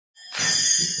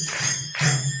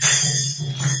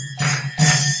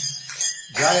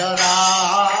Jaya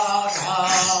Radha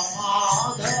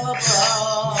Madhava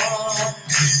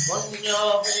Punya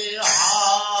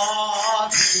Vihari.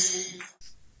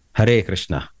 Hare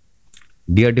Krishna.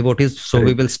 Dear devotees, so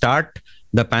we will start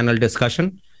the panel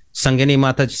discussion. Sangani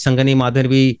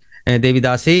Madhavi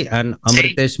Devidasi and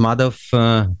Amritesh Madhav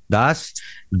Das,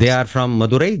 they are from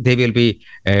Madurai. They will be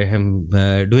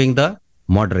doing the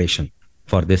moderation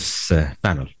for this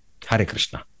panel. Hare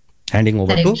Krishna. Handing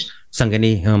over to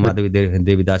Sangani Madhavi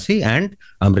Devidasi and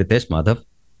Amritesh Madhav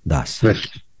Das.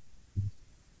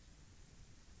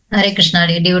 Hare Krishna,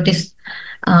 dear devotees.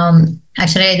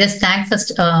 Actually, I just thank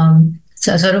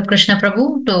Swarup Krishna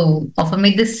Prabhu to offer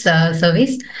me this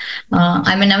service.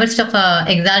 I'm in a midst of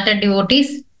exalted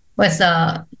devotees with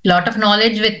a lot of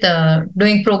knowledge with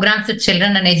doing programs with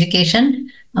children and education.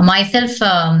 Myself,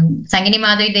 Sangini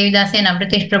Madhavi Devidasi and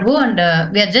Amritesh Prabhu,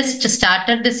 and we have just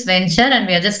started this venture and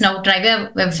we are just now trying,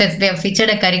 we have featured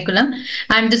a curriculum,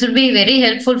 and this will be very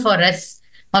helpful for us,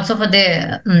 also for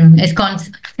the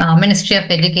ISKCON Ministry of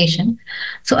Education.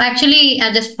 So actually,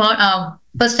 I just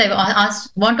first I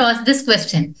want to ask this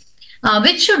question.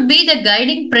 Which should be the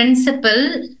guiding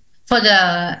principle for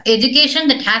the education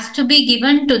that has to be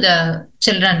given to the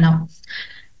children now?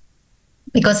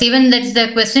 Because even that's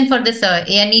the question for this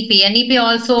NEP. NEP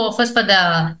also offers for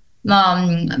the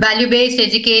value-based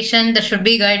education that should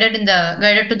be guided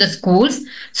to the schools.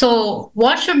 So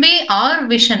what should be our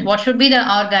vision? What should be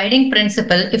our guiding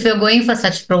principle if you're going for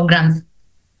such programs?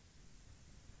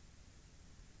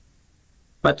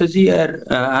 Mataji are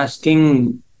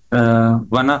asking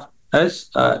one of us.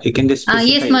 You can just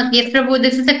specify. Yes, Prabhu.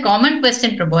 This is a common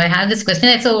question, Prabhu. I have this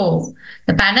question. So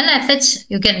the panel as such,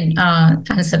 you can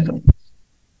answer, Prabhu.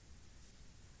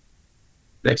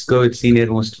 Let's go with senior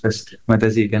most first.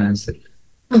 Mataji, you can answer.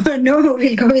 Oh, no,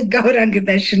 we'll go with Gauranga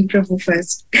Darshan Prabhu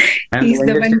first. He's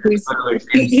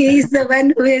the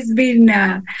one who has been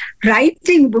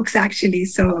writing books actually.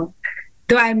 So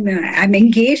though I'm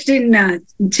engaged in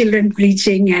children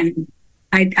preaching, and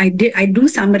I do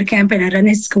summer camp and I run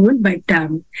a school, but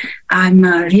I'm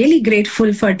really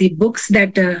grateful for the books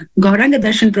that Gauranga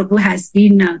Darshan Prabhu has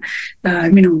been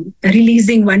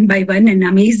releasing one by one, and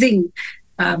amazing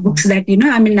books that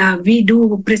we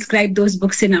do prescribe those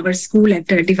books in our school at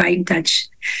Divine Touch.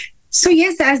 So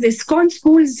yes, as ISKCON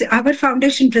schools, our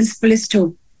foundation principle is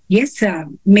to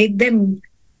make them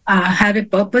have a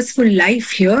purposeful life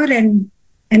here, and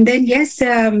then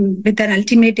with an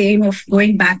ultimate aim of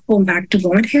going back home, back to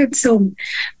Godhead. So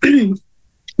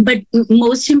but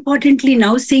most importantly,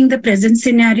 now seeing the present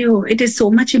scenario, it is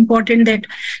so much important that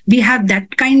we have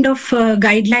that kind of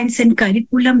guidelines and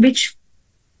curriculum which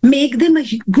make them a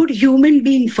good human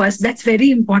being first. That's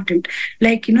very important.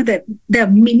 Like, the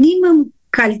minimum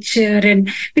culture,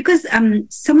 and because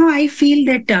somehow I feel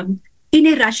that in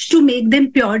a rush to make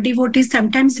them pure devotees,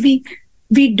 sometimes we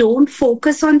don't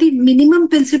focus on the minimum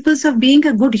principles of being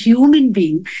a good human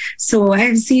being. So I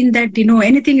have seen that,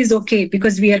 anything is okay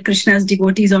because we are Krishna's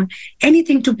devotees, or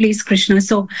anything to please Krishna.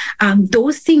 So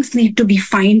those things need to be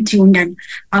fine-tuned, and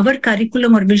our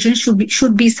curriculum or vision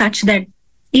should be such that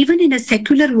even in a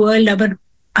secular world,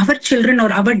 our children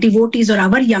or our devotees or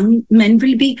our young men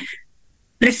will be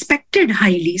respected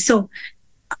highly. So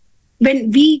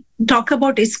when we talk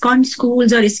about ISKCON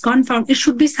schools or ISKCON found, it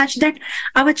should be such that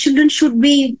our children should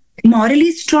be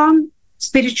morally strong,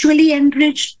 spiritually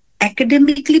enriched,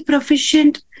 academically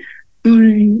proficient,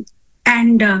 and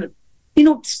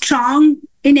strong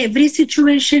in every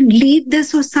situation, lead the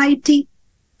society.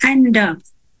 And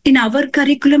in our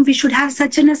curriculum, we should have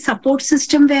such a support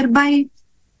system whereby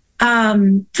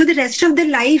for the rest of their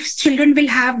lives, children will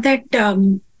have that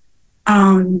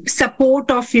support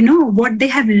of, what they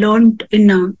have learned in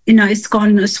a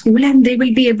ISKCON school, and they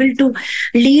will be able to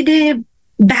lead a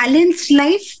balanced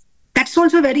life. That's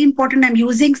also very important. I'm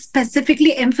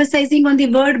specifically emphasizing on the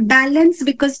word balance,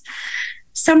 because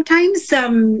sometimes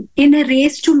in a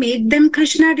race to make them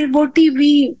Krishna devotee,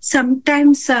 we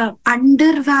sometimes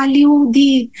undervalue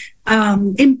the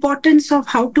importance of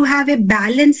how to have a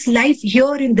balanced life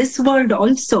here in this world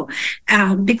also,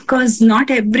 because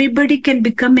not everybody can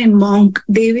become a monk.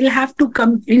 They will have to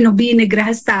come, be in a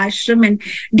grahastha ashram and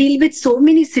deal with so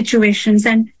many situations,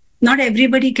 and not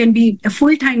everybody can be a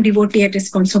full-time devotee at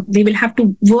ISKCON. So they will have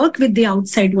to work with the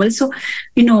outside world. So,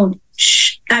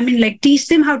 teach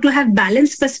them how to have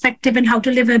balanced perspective and how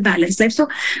to live a balanced life. So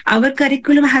our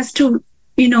curriculum has to,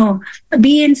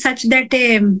 be in such that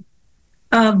a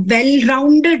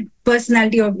well-rounded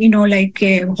personality of,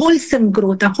 a wholesome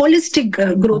growth, a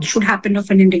holistic growth should happen of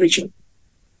an individual.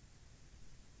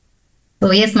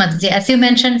 So yes, Mataji, as you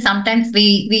mentioned, sometimes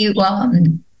we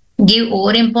give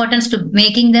over importance to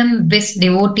making them best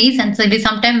devotees, and so we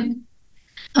sometimes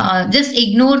just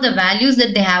ignore the values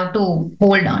that they have to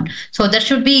hold on. So that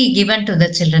should be given to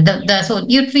the children. So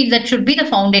you feel that should be the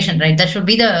foundation, right? That should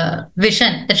be the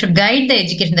vision that should guide the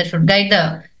education, that should guide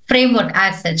the framework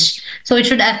as such. So it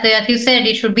should, as you said,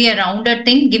 it should be a rounded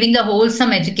thing, giving the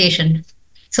wholesome education.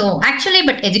 So actually,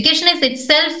 but education is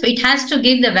itself, it has to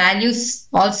give the values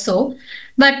also.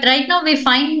 But right now we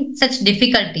find such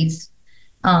difficulties.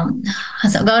 So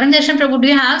Gauranga Darshan Prabhu, do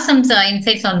you have some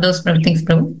insights on those things,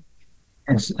 Prabhu?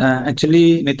 Yes,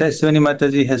 actually, Nitai Sivani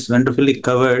Mataji has wonderfully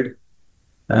covered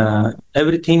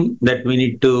everything that we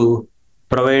need to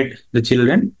provide the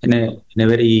children in a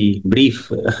very brief,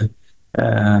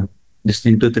 just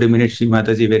in 2-3 minutes. Shri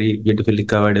Mataji very beautifully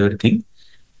covered everything.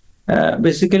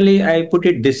 Basically, I put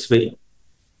it this way: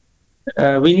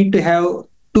 we need to have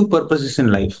two purposes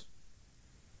in life.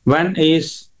 One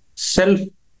is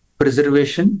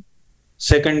self-preservation.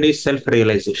 Second is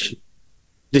self-realization.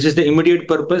 This is the immediate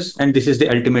purpose and this is the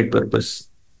ultimate purpose.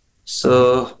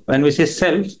 So when we say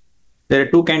self, there are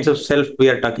two kinds of self we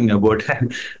are talking about.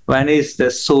 One is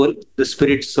the soul, the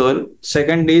spirit soul.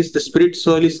 Second is the spirit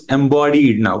soul is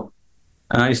embodied now,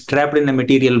 is trapped in a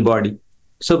material body.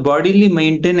 So bodily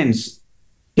maintenance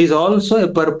is also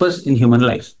a purpose in human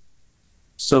life.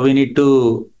 So we need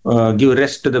to give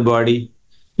rest to the body.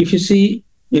 If you see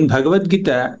in Bhagavad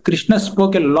Gita, Krishna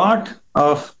spoke a lot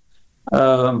of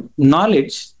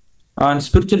knowledge on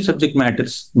spiritual subject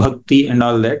matters, bhakti and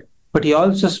all that, but he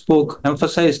also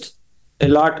emphasized a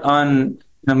lot on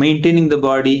maintaining the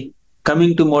body,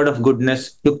 coming to mode of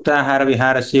goodness, yukta ahara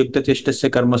viharasya yukta cheshtasya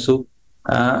karmasu,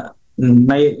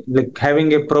 like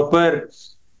having a proper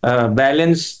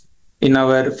balance in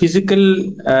our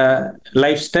physical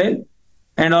lifestyle,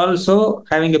 and also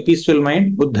having a peaceful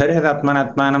mind. Uddharet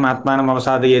atmanam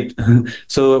avasadayet.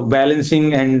 So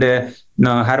balancing and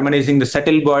harmonizing the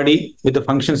subtle body with the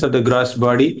functions of the gross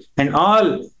body, and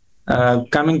all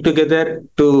coming together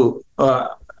to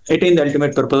attain the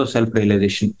ultimate purpose of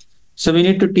self-realization. So we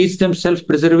need to teach them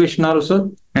self-preservation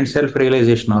also and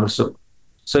self-realization also.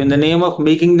 So in the name of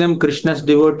making them Krishna's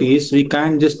devotees, we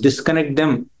can't just disconnect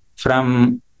them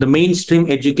from the mainstream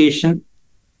education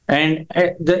and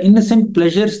the innocent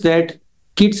pleasures that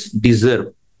kids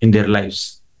deserve in their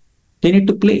lives. They need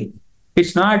to play.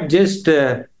 It's not just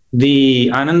the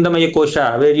Anandamaya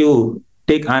Kosha where you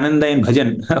take Ananda in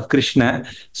bhajan of Krishna.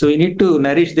 So we need to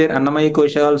nourish their Annamaya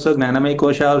Kosha also, Gnanamaya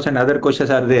Kosha also, and other koshas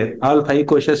are there. All 5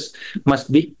 koshas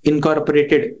must be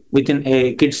incorporated within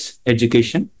a kid's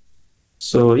education.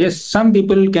 So yes, some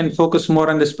people can focus more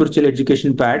on the spiritual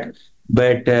education part,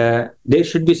 but there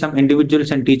should be some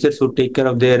individuals and teachers who take care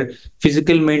of their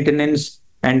physical maintenance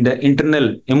and the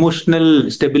internal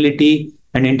emotional stability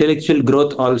and intellectual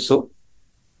growth also.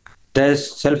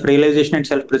 Thus, self-realization and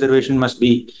self-preservation must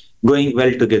be going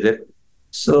well together.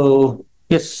 So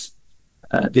yes,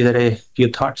 these are a few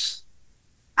thoughts.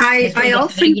 I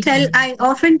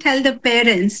often tell the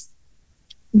parents,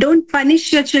 don't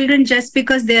punish your children just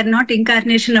because they are not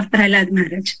incarnation of Prahlad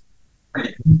Maharaj.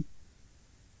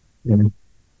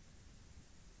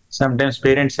 Sometimes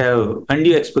parents have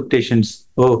undue expectations.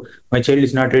 Oh, my child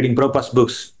is not reading Prabhupada's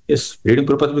books. Yes, reading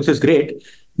Prabhupada's books is great,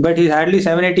 but he's hardly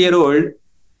 7-8 years old.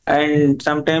 And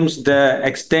sometimes the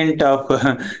extent of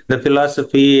the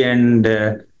philosophy and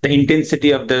the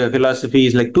intensity of the philosophy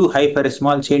is like too high for a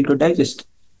small child to digest.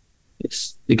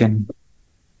 Yes, you can.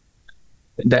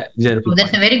 That's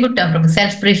a very good term,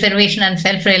 self-preservation and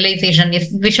self-realization.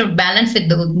 Yes, we should balance with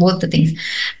both the things.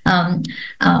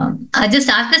 I just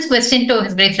asked this question to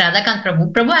His Grace Radhakant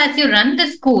Prabhu. Prabhu, as you run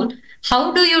this school,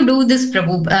 how do you do this,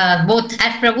 Prabhu? Both,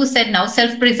 as Prabhu said now,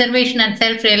 self-preservation and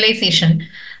self-realization.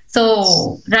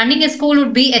 So running a school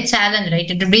would be a challenge, right?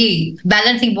 It would be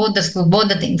balancing both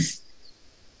the things.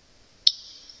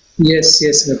 Yes,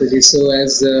 Mataji. So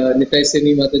as Nitai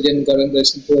Seni Mataji and Gauranga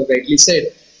Darshan Prabhu rightly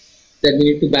said, that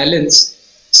we need to balance.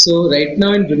 So right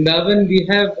now in Vrindavan, we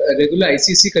have a regular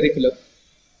ICC curriculum.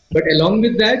 But along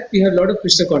with that, we have a lot of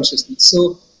Krishna consciousness.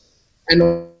 So, and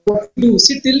what we do,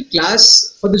 see till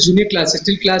class, for the junior classes,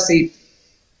 till class 8,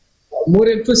 more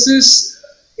emphasis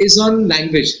is on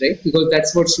language, right? Because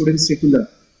that's what students need to learn.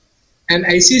 And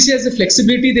ICC has a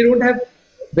flexibility, they don't have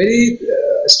very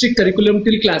strict curriculum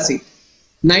till class 8.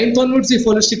 9th onwards, they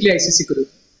follow strictly ICC curriculum.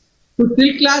 So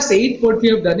till class 8, what we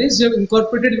have done is we have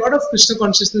incorporated a lot of Krishna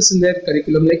consciousness in their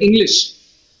curriculum, like English.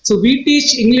 So we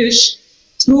teach English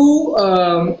through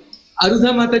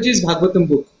Arudha Mataji's Bhagavatam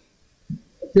book.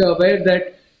 If you are aware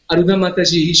that Arudha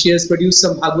Mataji, she has produced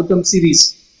some Bhagavatam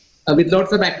series. with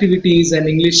lots of activities and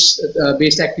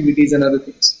English-based activities and other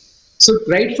things. So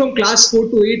right from class 4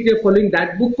 to 8, we are following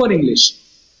that book for English.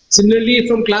 Similarly,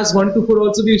 from class 1 to 4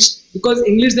 also, because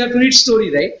English they have to read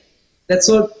story, right? That's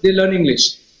what they learn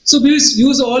English. So we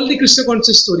use all the Krishna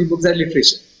conscious story books and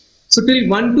literature. So till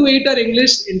 1 to 8 are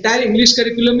English, entire English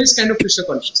curriculum is kind of Krishna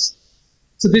conscious.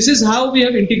 So this is how we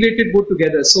have integrated both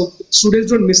together. So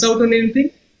students don't miss out on anything.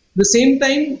 At the same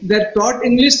time, they're taught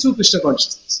English through Krishna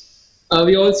consciousness.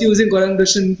 We are also using Gauranga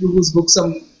Darshan Prabhu's books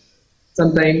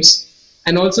sometimes.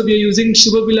 And also we are using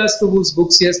Shubha Vilas Prabhu's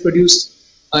books. He has produced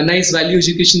a nice value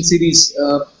education series.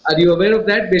 Are you aware of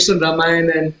that? Based on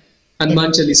Ramayana and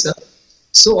Hanuman Chalisa.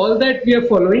 So all that we are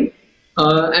following.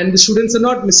 And the students are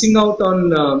not missing out on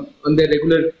their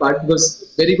regular part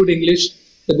because very good English.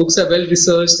 The books are well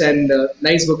researched and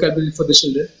nice vocabulary for the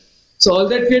children. So all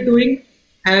that we are doing.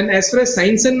 And as far as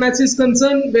science and maths is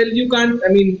concerned, well, you can't,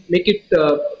 make it,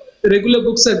 regular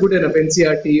books are good enough,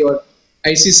 NCERT or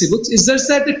ICC books. It's just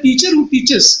that the teacher who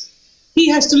teaches, he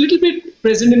has to little bit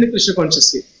present in the Krishna conscious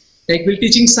state. Like we're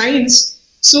teaching science,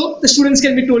 so the students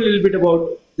can be told a little bit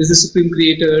about this is the Supreme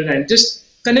Creator and just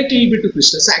connect a little bit to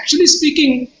Krishna. So actually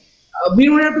speaking, we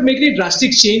don't have to make any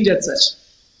drastic change as such.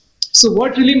 So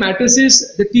what really matters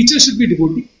is the teacher should be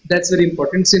devotee. That's very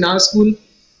important. So in our school,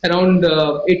 around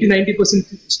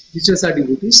 80-90% teachers are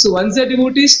devotees. So once they're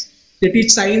devotees, they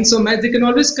teach science or math, they can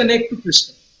always connect to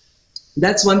Krishna.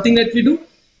 That's one thing that we do.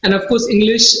 And of course,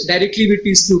 English directly we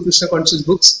teach through Krishna conscious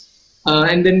books.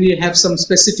 And then we have some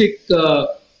specific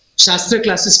Shastra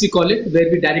classes, we call it, where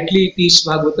we directly teach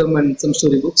Bhagavatam and some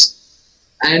story books.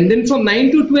 And then from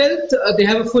 9 to 12th, they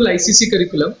have a full ICC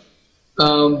curriculum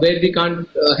where we can't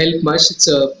help much.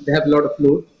 They have a lot of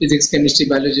load, physics, chemistry,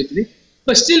 biology,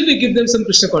 but still we give them some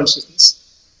Krishna consciousness.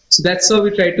 So that's how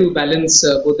we try to balance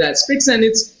both the aspects, and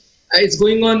it's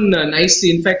going on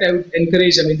nicely. In fact, I would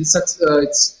encourage,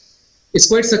 it's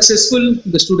quite successful.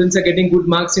 The students are getting good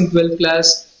marks in 12th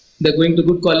class. They're going to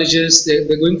good colleges. They're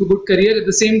going to good career. At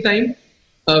the same time,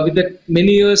 with the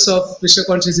many years of Krishna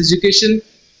conscious education,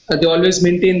 they always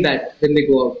maintain that when they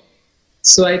go out.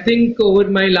 So I think over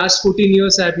my last 14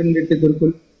 years, I've been with the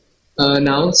Gurukul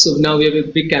now. So now we have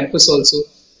a big campus also.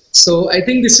 So I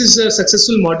think this is a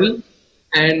successful model,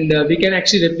 and we can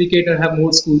actually replicate and have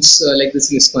more schools like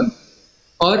this in ISKCON.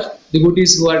 Or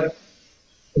devotees who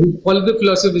follow the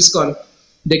philosophy of ISKCON,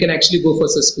 they can actually go for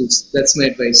such schools. That's my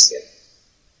advice. Yeah.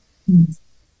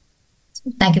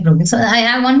 Thank you, Prabhu. So I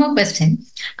have one more question.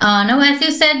 Now, as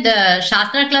you said, the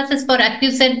Shastra classes for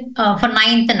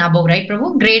 9th and above, right,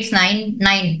 Prabhu? Grades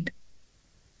 9th.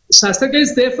 Shastra class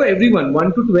is there for everyone,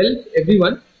 1 to 12,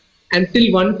 everyone.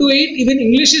 Until 1 to 8, even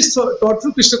English is taught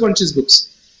through Krishna conscious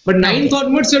books. But 9th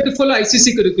onwards, you have to follow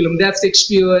ICC curriculum. They have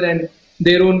Shakespeare and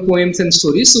their own poems and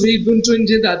stories. So we don't change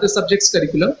the other subjects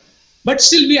curriculum. But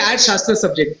still we add Shastra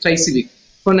subject twice a week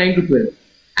for 9 to 12.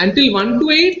 Until 1 to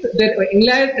 8, the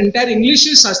entire English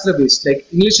is Shastra based. Like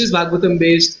English is Bhagavatam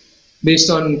based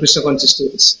on Krishna conscious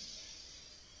stories.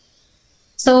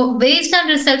 So based on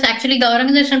results, actually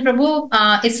Gauranga Darshan Prabhu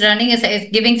is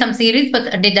giving some series, but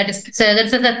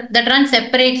that runs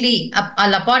separately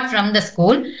apart from the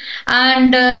school.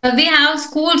 And we have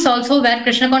schools also where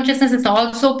Krishna consciousness is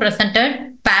also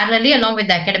presented parallelly along with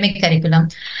the academic curriculum.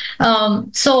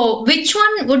 So which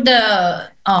one would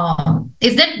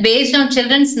is that based on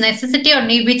children's necessity or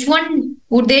need? Which one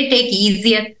would they take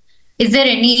easier? Is there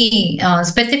any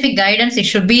specific guidance? It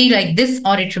should be like this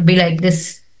or it should be like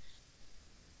this?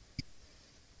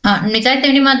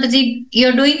 Nichaitani Mataji,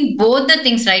 you're doing both the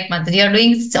things, right, Mataji? You're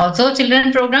doing also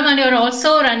children program and you're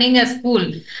also running a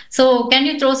school. So can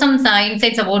you throw some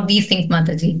insights about these things,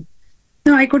 Mataji?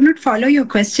 No, I could not follow your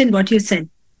question, what you said.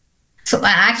 So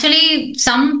actually,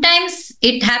 sometimes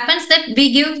it happens that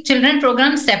we give children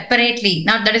programs separately.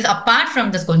 Now that is apart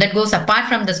from the school, that goes apart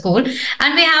from the school.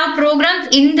 And we have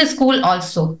programs in the school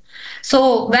also.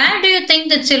 So where do you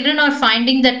think the children are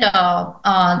finding that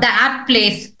the apt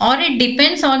place, or it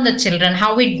depends on the children,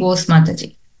 how it goes,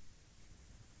 Mataji?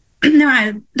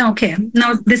 No, okay.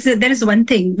 Now there is one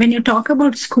thing. When you talk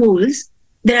about schools,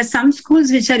 there are some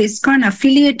schools which are ISKCON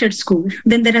affiliated school.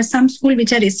 Then there are some schools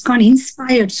which are ISKCON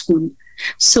inspired school.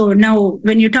 So now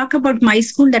when you talk about my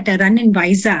school that I run in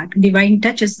Vizag, Divine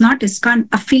Touch is not ISKCON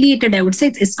affiliated. I would say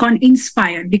it's ISKCON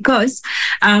inspired because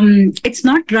it's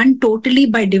not run totally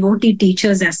by devotee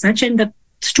teachers as such. And the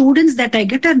students that I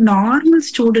get are normal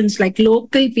students, like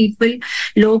local people,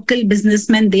 local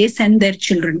businessmen, they send their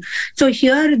children. So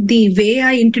here the way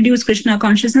I introduce Krishna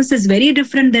consciousness is very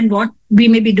different than what we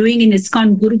may be doing in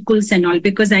ISKCON Gurukuls and all,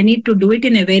 because I need to do it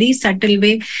in a very subtle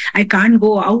way. I can't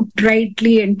go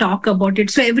outrightly and talk about it.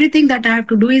 So everything that I have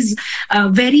to do is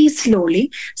very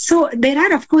slowly. So there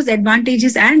are, of course,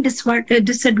 advantages and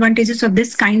disadvantages of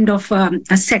this kind of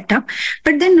a setup.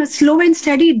 But then slow and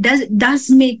steady does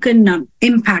make an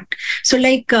impact. So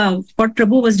like what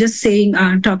Prabhu was just saying,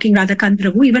 talking Radhakant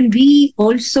Prabhu, even we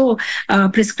also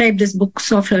prescribe these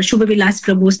books of Shubha Vilas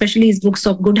Prabhu, especially his books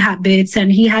of good habits,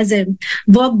 and he has a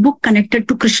workbook connected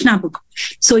to Krishna book.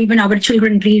 So even our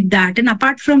children read that. And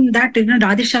apart from that,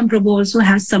 Radhesham Prabhu also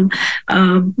has some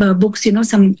books,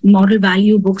 some moral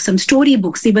value books, some story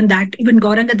books, even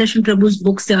Gauranga Darshan Prabhu's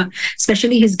books,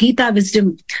 especially his Gita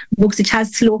wisdom books, which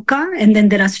has sloka, and then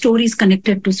there are stories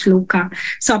connected to sloka.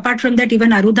 So apart from that,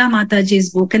 even Aruda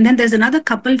Mataji's book. And then there's another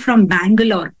couple from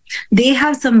Bangalore. They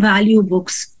have some value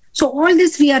books. So all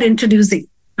this we are introducing.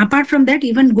 Apart from that,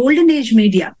 even Golden Age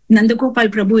Media, Nandagopal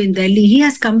Prabhu in Delhi, he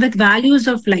has come with values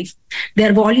of life.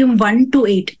 They're volume 1 to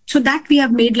 8. So that we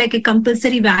have made like a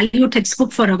compulsory value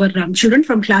textbook for our children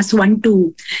from class 1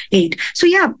 to 8. So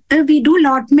yeah, we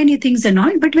do many things and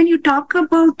all. But when you talk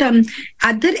about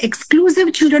other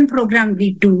exclusive children program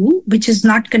we do, which is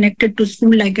not connected to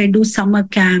school, like I do summer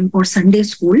camp or Sunday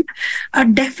school,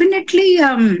 definitely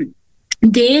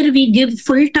there we give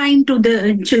full time to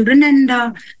the children,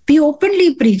 and we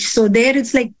openly preach. So there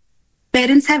it's like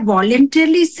parents have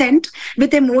voluntarily sent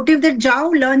with a motive that Jao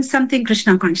learn something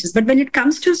Krishna conscious. But when it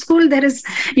comes to school, there is,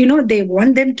 they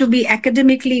want them to be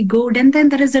academically good, and then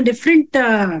there is a different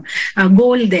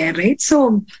goal there, right?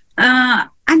 So,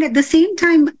 and at the same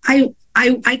time,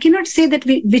 I cannot say that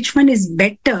which one is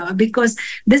better, because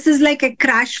this is like a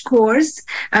crash course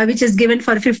which is given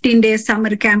for 15 days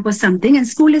summer camp or something, and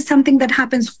school is something that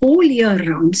happens whole year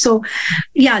round. So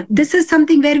yeah, this is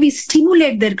something where we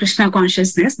stimulate their Krishna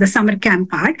consciousness, the summer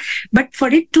camp part, but for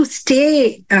it to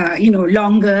stay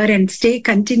longer and stay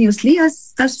continuously, a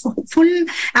full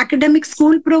academic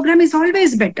school program is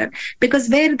always better, because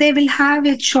where they will have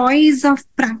a choice of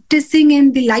practicing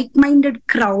in the like-minded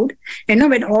crowd,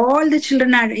 when all the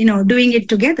children are doing it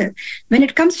together. When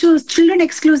it comes to children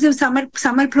exclusive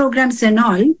summer programs and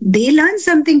all, they learn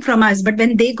something from us, but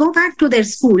when they go back to their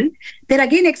school, they're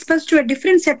again exposed to a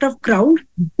different set of crowd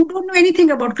who don't know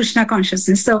anything about Krishna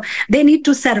consciousness. So they need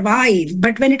to survive.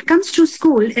 But when it comes to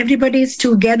school, everybody is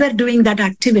together doing that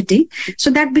activity. So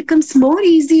that becomes more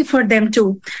easy for them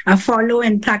to follow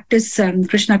and practice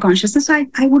Krishna consciousness. So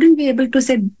I wouldn't be able to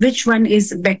say which one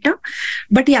is better.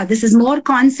 But yeah, this is more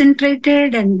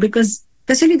concentrated, and because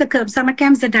especially the summer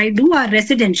camps that I do are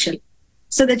residential.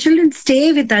 So the children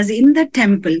stay with us in the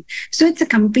temple. So it's a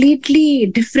completely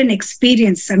different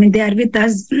experience. I mean, they are with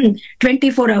us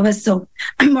 24 hours. So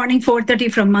morning 4:30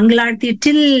 from Mangalarti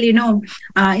till,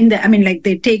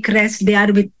 they take rest, they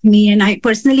are with me, and I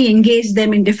personally engage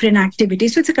them in different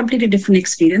activities. So it's a completely different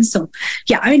experience. So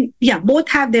yeah, both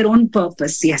have their own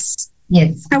purpose. Yes.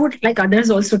 Yes. I would like others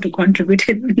also to contribute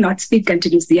and not speak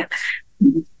continuously. Yeah.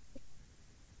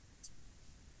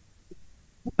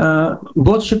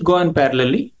 Both should go on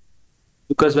parallelly,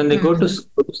 because when they go to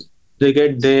schools, they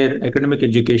get their academic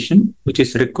education, which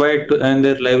is required to earn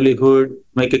their livelihood,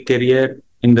 make a career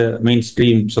in the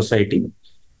mainstream society.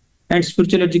 And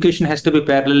spiritual education has to be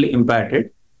parallelly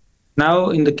imparted. Now,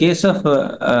 in the case of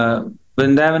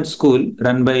Vrindavan school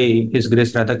run by His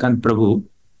Grace Radhakant Prabhu,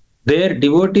 their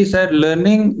devotees are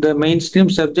learning the mainstream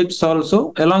subjects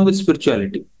also along with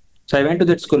spirituality. So I went to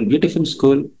that school, beautiful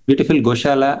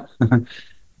Goshala,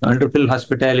 wonderful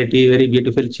hospitality, very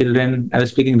beautiful children. I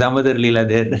was speaking Damodar Leela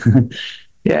there.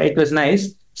 Yeah, it was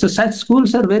nice. So such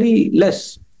schools are very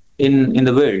less in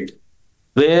the world,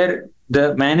 where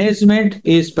the management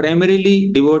is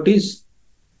primarily devotees,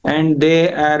 and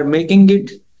they are making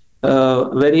it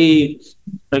very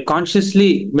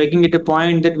consciously making it a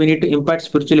point that we need to impart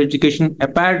spiritual education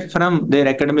apart from their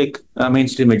academic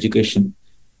mainstream education.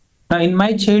 Now, in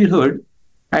my childhood,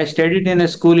 I studied in a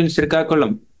school in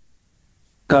Srikakulam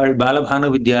called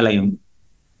Balabhanu Vidyalayam.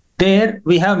 There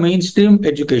we have mainstream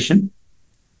education,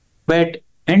 but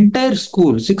entire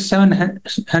school,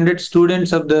 600-700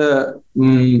 students of the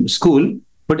school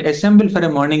would assemble for a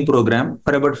morning program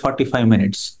for about 45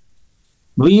 minutes.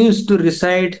 We used to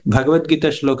recite Bhagavad Gita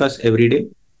shlokas every day.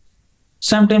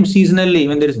 Sometimes seasonally,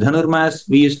 when there is Dhanurmas,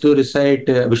 we used to recite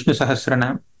Vishnu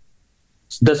Sahasranam.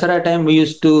 Dasara time, we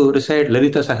used to recite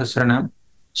Lalita Sahasranam.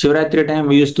 Shivratri time,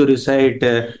 we used to recite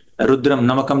Rudram,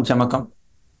 Namakam, Chamakam,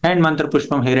 and Mantra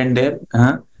Pushpam here and there.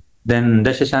 Then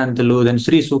Dashashantalu, then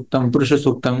Sri Suktam, Purusha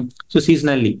Suktam. So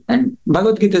seasonally. And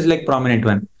Bhagavad Gita is like prominent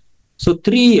one. So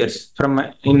 3 years,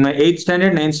 in my 8th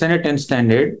standard, 9th standard, 10th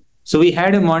standard, So we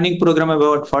had a morning program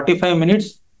about 45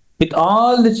 minutes. With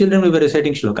all the children, we were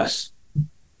reciting shlokas.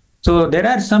 So there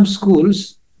are some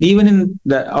schools, even in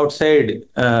the outside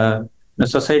the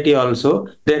society also,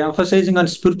 they're emphasizing on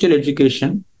spiritual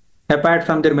education apart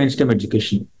from their mainstream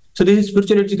education. So this is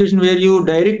spiritual education where you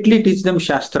directly teach them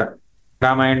Shastra,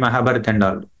 Ramayana, Mahabharata and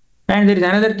all. And there is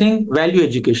another thing, value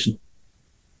education.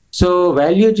 So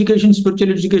value education,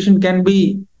 spiritual education can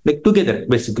be like together,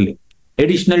 basically,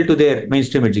 additional to their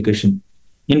mainstream education.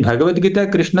 In Bhagavad Gita,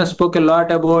 Krishna spoke a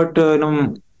lot about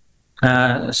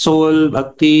soul,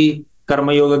 bhakti,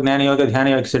 karma yoga, jnana yoga, dhyana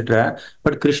yoga, etc.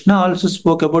 But Krishna also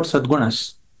spoke about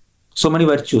sadgunas, so many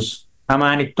virtues.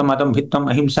 Amanittam, adam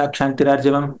bhittam, ahimsa,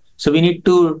 kshantirarjavam. So we need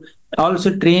to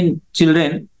also train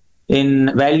children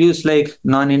in values like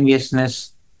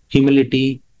non-enviousness,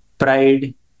 humility,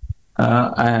 pride,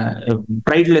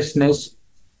 pridelessness,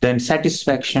 then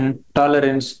satisfaction,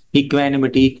 tolerance,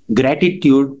 equanimity,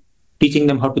 gratitude, teaching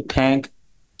them how to thank.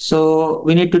 So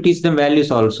we need to teach them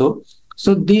values also.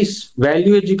 So this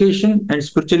value education and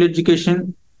spiritual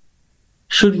education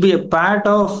should be a part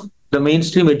of the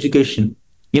mainstream education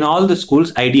in all the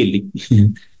schools, ideally.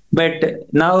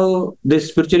 But now this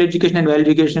spiritual education and value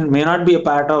education may not be a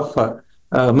part of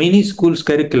many schools'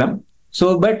 curriculum.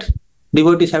 So, but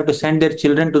devotees have to send their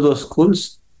children to those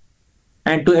schools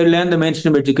and to learn the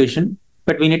mainstream education.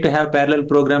 But we need to have parallel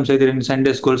programs either in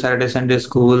Sunday schools, Saturday Sunday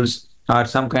schools, or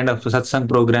some kind of satsang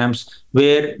programs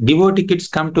where devotee kids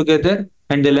come together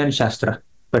and they learn Shastra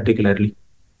particularly.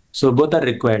 So both are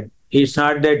required. It's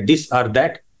not that this or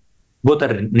that, both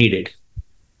are needed.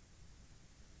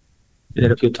 There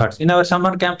are a few thoughts. In our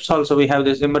summer camps also, we have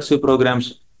these immersive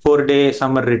programs, 4-day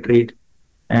summer retreat.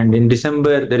 And in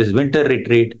December, there is winter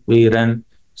retreat we run.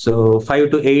 So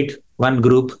 5 to 8, one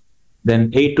group.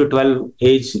 Then 8 to 12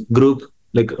 age group,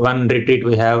 like one retreat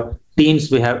we have.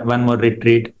 Teens, we have one more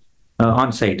retreat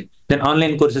on site. Then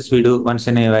online courses we do once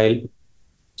in a while.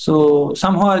 So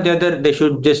somehow or the other, they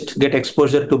should just get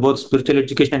exposure to both spiritual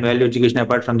education and value education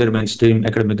apart from their mainstream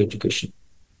academic education.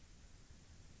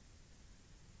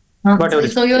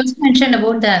 So you also mentioned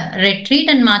about the retreat,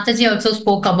 and Mataji also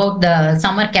spoke about the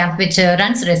summer camp which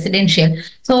runs residential.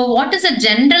 So what is the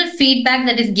general feedback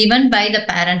that is given by the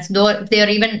parents, though if they are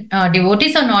even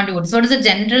devotees or non-devotees? What is the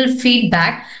general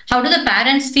feedback? How do the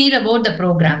parents feel about the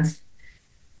programs?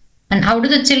 And how do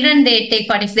the children they take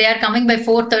part? If they are coming by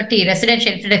 4:30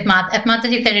 residential, if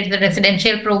Mataji said it's a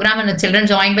residential program and the children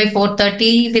join by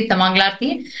 4:30 with the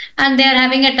Mangalarti and they are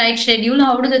having a tight schedule,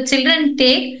 how do the children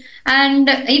take? And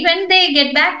when they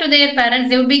get back to their parents,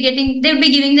 they will be giving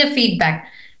their feedback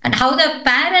and how the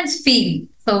parents feel.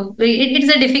 So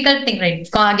it's a difficult thing, right?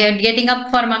 Getting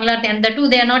up for Mangalarti, and the two,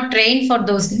 they are not trained for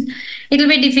those things. It will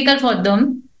be difficult for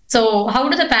them. So how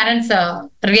do the parents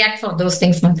react for those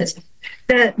things, Mataji?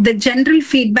 The general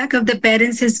feedback of the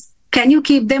parents is, can you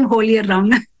keep them whole year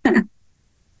round?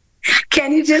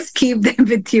 Can you just keep them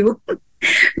with you?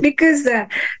 Because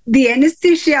the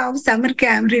anesthesia of summer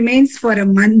camp remains for a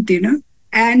month,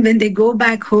 and when they go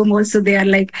back home also, they are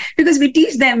like, because we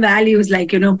teach them values like,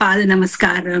 Pada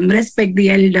Namaskaram, respect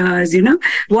the elders,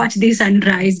 watch the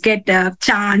sunrise, get up,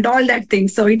 chant, all that thing.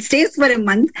 So it stays for a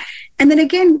month. And then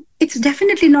again, it's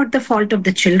definitely not the fault of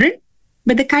the children,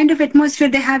 but the kind of atmosphere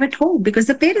they have at home, because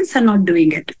the parents are not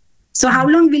doing it. So how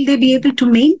long will they be able to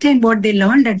maintain what they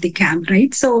learned at the camp,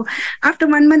 right? So after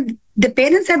 1 month, the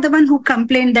parents are the one who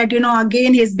complained that,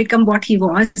 again, he's become what he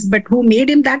was, but who made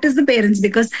him that is the parents,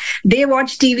 because they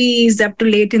watch TVs up to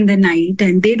late in the night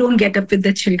and they don't get up with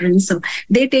the children. So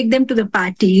they take them to the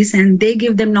parties and they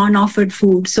give them non-offered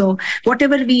food. So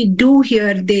whatever we do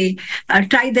here, they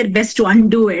try their best to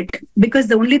undo it, because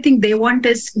the only thing they want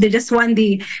is, they just want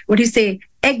the,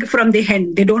 egg from the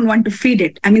hen. They don't want to feed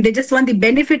it. I mean, they just want the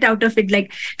benefit out of it.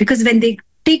 Because when they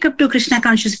take up to Krishna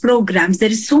conscious programs, there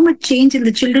is so much change in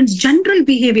the children's general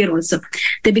behavior also.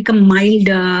 They become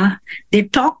milder, they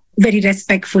talk very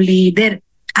respectfully, their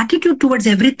attitude towards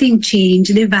everything change,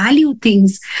 they value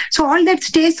things. So all that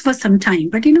stays for some time.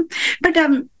 But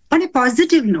on a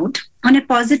positive note,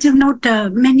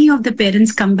 many of the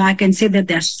parents come back and say that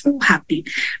they're so happy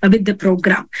with the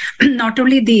program. Not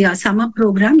only the summer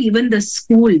program, even the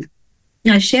school.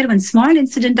 I'll share one small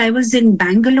incident. I was in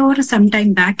Bangalore some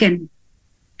time back, and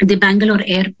the Bangalore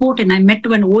airport, and I met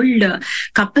one old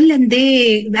couple, and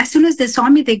they, as soon as they saw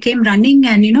me, they came running,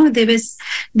 and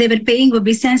they were paying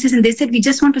obeisances, and they said, "We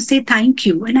just want to say thank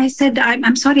you." And I said,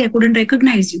 I'm sorry, I couldn't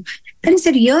recognize you. Then he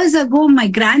said, "Years ago, my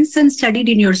grandson studied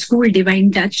in your school, Divine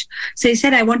Touch." So he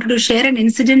said, "I wanted to share an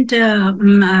incident,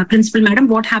 Principal Madam.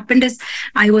 What happened is,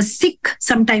 I was sick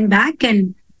some time back,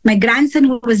 and my grandson,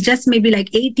 who was just maybe like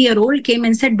 8-year-old, came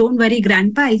and said, "Don't worry,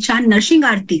 Grandpa, I'll chant Narshing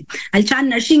Aarti. I'll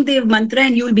chant Narshing Dev mantra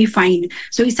and you'll be fine."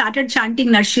 So he started chanting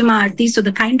Narshima Aarti. So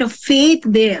the kind of faith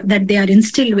that they are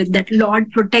instilled with, that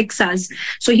Lord protects us.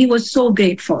 So he was so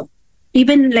grateful.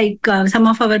 Even like some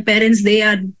of our parents,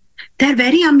 they're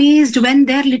very amazed when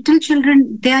their little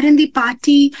children, they are in the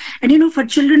party. And for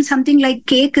children, something like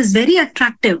cake is very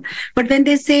attractive. But when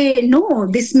they say, "No,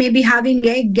 this may be having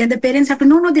egg," and the parents have to,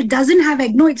 "No, this doesn't have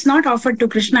egg. No, it's not offered to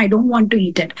Krishna. I don't want to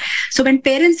eat it." So when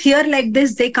parents hear like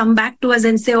this, they come back to us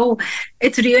and say, "Oh,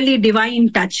 it's really divine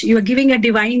touch. You are giving a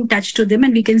divine touch to them,"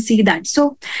 and we can see that.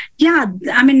 So yeah,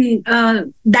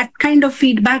 that kind of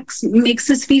feedback makes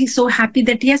us feel so happy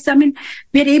that yes,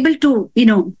 we're able to,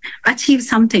 achieve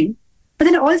something. But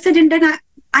then all said and done,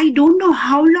 I don't know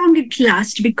how long it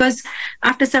lasts, because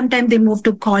after some time they move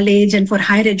to college and for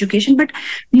higher education. But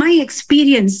my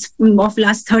experience of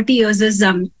last 30 years is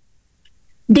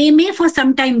they may for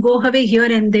some time go away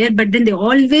here and there, but then they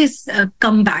always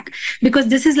come back, because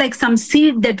this is like some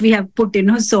seed that we have put,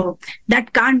 so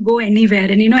that can't go anywhere,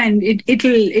 and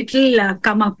it'll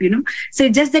come up, So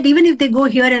it's just that even if they go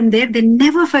here and there, they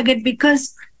never forget,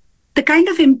 because the kind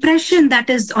of impression that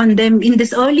is on them in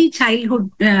this early childhood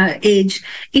age,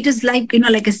 it is like,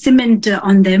 like a cement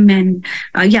on them. And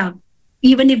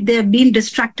even if they've been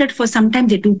distracted for some time,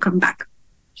 they do come back.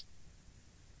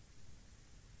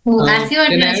 As you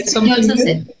also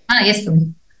said. Yes,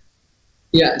 Prabhu.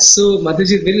 Yeah, so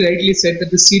Mataji very rightly said that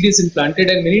the seed is implanted,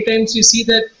 and many times you see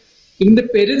that even the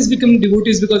parents become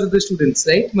devotees because of the students,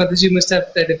 right? Mataji must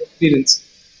have that experience.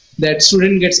 That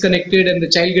student gets connected and the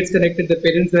child gets connected, the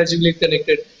parents gradually get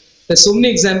connected. There's so many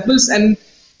examples, and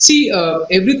see,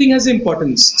 everything has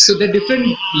importance. So there are different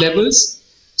levels.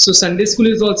 So Sunday school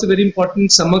is also very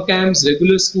important, summer camps,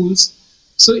 regular schools.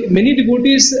 So many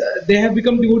devotees, they have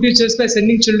become devotees just by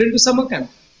sending children to summer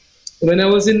camp. When I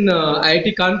was in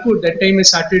IIT Kanpur, that time I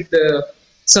started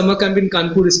summer camp in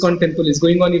Kanpur ISKCON temple. Is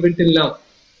going on even till now.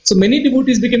 So many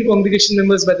devotees became congregation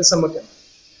members by the summer camp.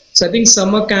 So I think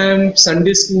summer camp,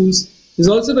 Sunday schools is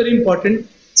also very important.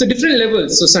 So different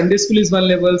levels. So Sunday school is one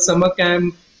level, summer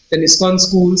camp, then ISKCON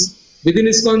schools. Within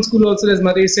ISKCON school also, as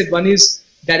Mother said, one is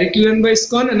directly run by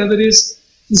ISKCON, another is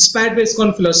inspired by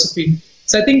ISKCON philosophy.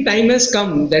 So I think time has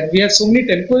come that we have so many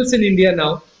temples in India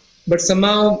now, but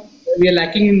somehow we are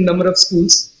lacking in number of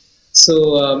schools.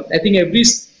 So I think every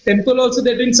temple also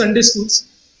they're doing Sunday schools.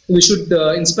 We should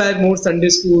inspire more Sunday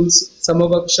schools, summer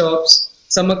workshops,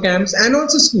 summer camps, and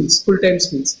also schools, full-time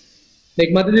schools.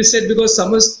 Like Mother said, because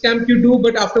summer camp you do,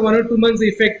 but after 1 or 2 months the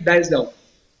effect dies down.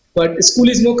 But school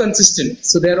is more consistent,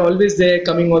 so they are always there,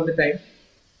 coming all the time.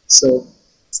 So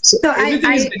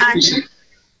everything is beneficial.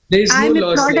 There is no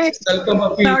loss.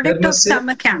 Product of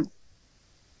summer camp.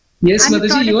 Yes, I'm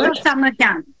Mataji, you are? Of summer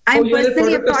camp. I'm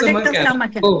personally a product of summer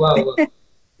camp. Oh, wow.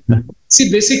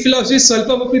 See, basic philosophy is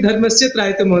Salpam api dharmasya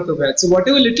trayata mahatva. So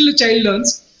whatever little a child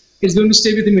learns is going to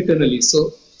stay with him eternally.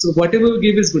 So whatever we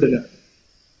give is good enough.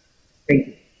 Thank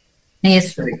you.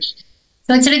 Yes. So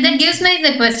actually that gives me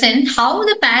the question, how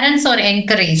the parents are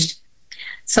encouraged.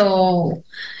 So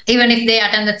even if they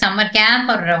attend the summer camp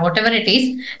or whatever it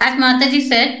is, as Mataji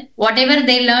said, whatever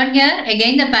they learn here,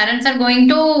 again the parents are going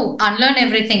to unlearn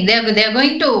everything. They are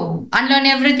going to unlearn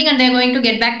everything and they are going to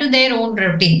get back to their own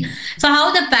routine. So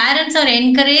how the parents are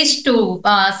encouraged to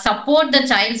support the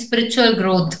child's spiritual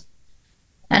growth,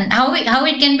 and how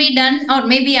it can be done, or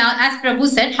maybe as Prabhu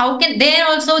said, how can they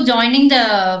are also joining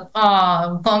the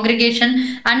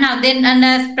congregation, and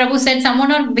as Prabhu said,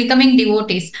 someone are becoming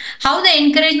devotees. How the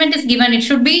encouragement is given?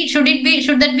 Should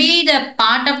that be the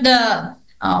part of the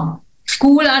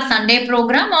school or Sunday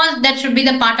program, or that should be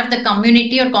the part of the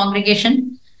community or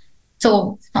congregation?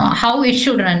 So how it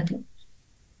should run?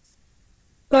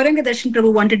 Gauranga Darshan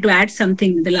Prabhu wanted to add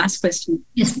something in the last question.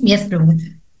 Yes, Prabhu.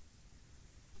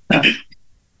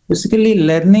 Basically,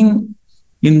 learning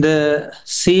in the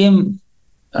same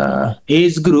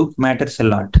age group matters a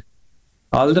lot.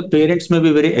 All the parents may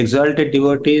be very exalted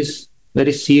devotees,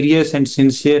 very serious and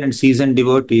sincere and seasoned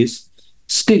devotees.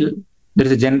 Still, there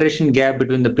is a generation gap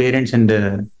between the parents and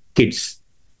the kids.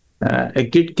 A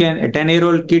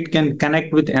 10-year-old kid can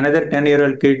connect with another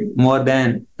 10-year-old kid more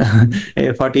than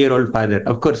a 40-year-old father.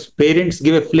 Of course, parents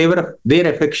give a flavor of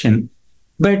their affection,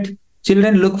 but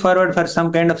children look forward for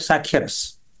some kind of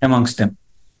sakshyas amongst them.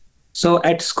 So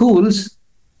at schools,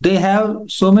 they have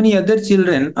so many other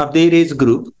children of their age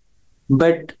group,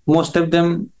 but most of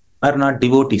them are not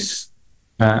devotees.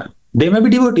 They may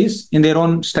be devotees in their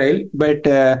own style, but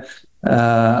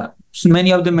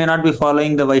many of them may not be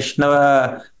following the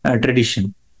Vaishnava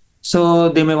tradition. So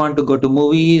they may want to go to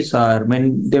movies, or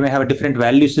they may have a different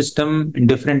value system and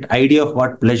different idea of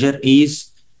what pleasure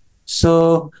is.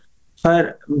 So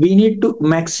we need to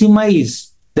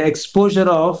maximize the exposure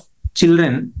of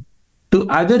children to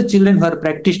other children who are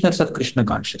practitioners of Krishna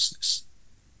consciousness.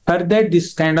 For that,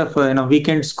 this kind of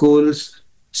weekend schools,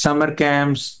 summer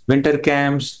camps, winter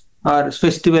camps, or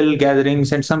festival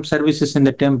gatherings, and some services in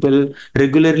the temple,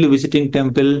 regularly visiting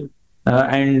temple,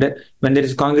 and when there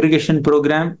is congregation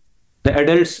program, the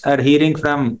adults are hearing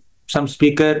from some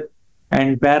speaker,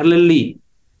 and parallelly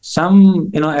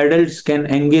some adults can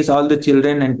engage all the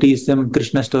children and teach them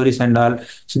Krishna stories and all.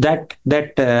 So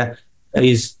that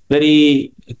is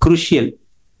very crucial,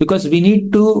 because we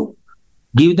need to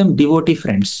give them devotee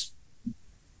friends,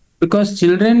 because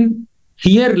children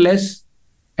hear less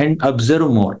and observe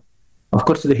more. Of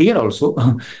course they hear also,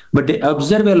 but they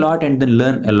observe a lot and then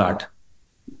learn a lot.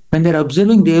 When they're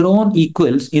observing their own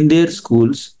equals in their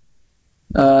schools,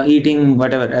 eating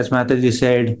whatever, as Mataji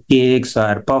said, cakes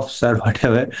or puffs or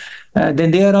whatever,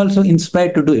 then they are also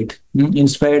inspired to do it.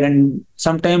 Inspired, and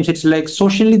sometimes it's like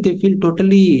socially they feel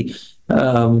totally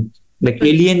like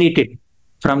alienated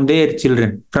from their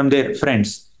children, from their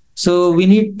friends. So we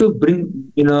need to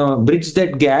bridge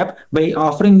that gap by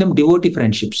offering them devotee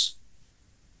friendships,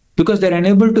 because they're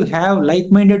unable to have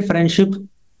like-minded friendship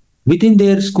within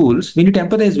their schools. We need to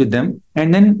empathize with them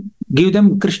and then give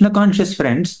them Krishna conscious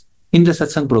friends in the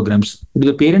satsang programs. If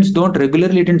the parents don't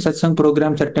regularly attend satsang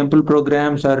programs or temple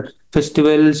programs or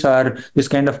festivals or this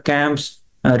kind of camps,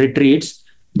 retreats,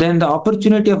 then the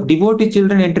opportunity of devotee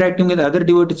children interacting with other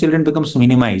devotee children becomes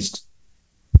minimized,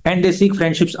 and they seek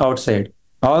friendships outside.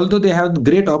 Although they have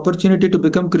great opportunity to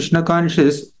become Krishna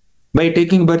conscious by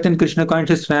taking birth in Krishna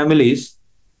conscious families,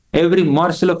 every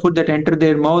morsel of food that enters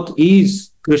their mouth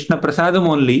is Krishna prasadam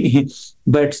only,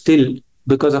 but still,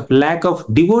 because of lack of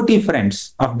devotee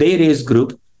friends of their age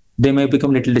group, they may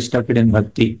become little distracted in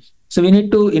bhakti. So we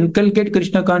need to inculcate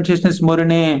Krishna consciousness more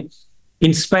in a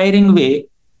inspiring way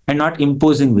and not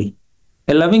imposing way.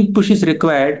 A loving push is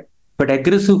required, but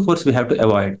aggressive force we have to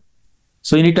avoid.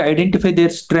 So you need to identify their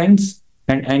strengths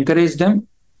and encourage them,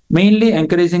 mainly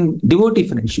encouraging devotee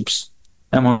friendships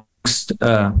amongst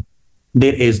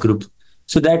their age group.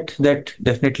 So that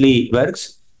definitely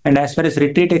works. And as far as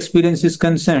retreat experience is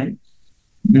concerned,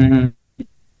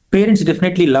 parents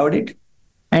definitely loved it.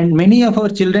 And many of our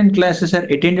children classes are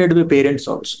attended by parents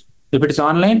also. If it is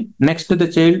online, next to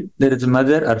the child, there is a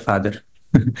mother or father.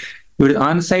 If it is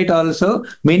on-site also,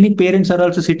 many parents are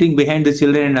also sitting behind the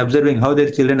children and observing how their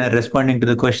children are responding to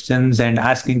the questions and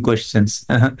asking questions.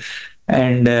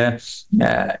 And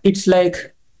it's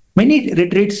like many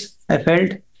retreats, I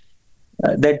felt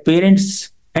that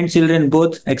parents and children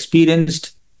both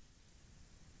experienced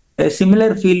a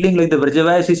similar feeling like the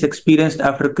Vrajavasis experienced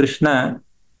after Krishna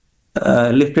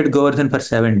lifted Govardhan for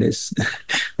 7 days.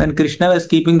 When Krishna was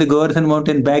keeping the Govardhan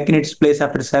mountain back in its place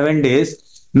after 7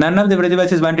 days, none of the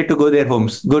Vrajavasis wanted to go to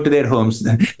their homes.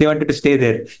 They wanted to stay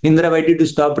there. Indra, why did you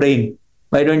stop rain?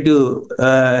 Why don't you,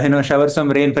 shower some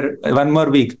rain for 1 more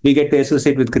week? We get to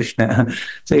associate with Krishna.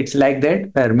 So it's like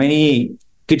that. There are many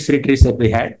kids retreats that we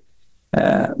had.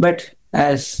 But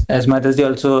as Mataji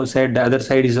also said, the other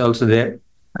side is also there.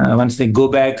 Once they go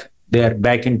back, they are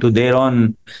back into their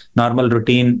own normal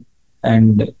routine,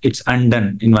 and it's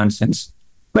undone in one sense.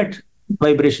 But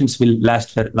vibrations will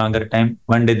last for longer time.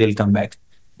 One day they'll come back.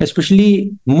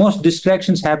 Especially most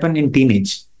distractions happen in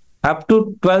teenage. Up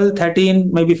to 12,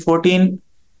 13, maybe 14,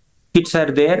 kids are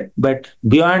there. But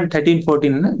beyond 13,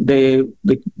 14, their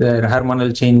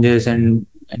hormonal changes and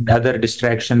other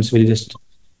distractions will just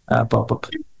pop up.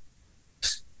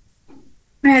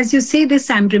 As you say this,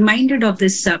 I'm reminded of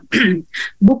this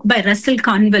book by Russell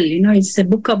Conwell. It's a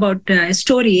book about a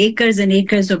story, Acres and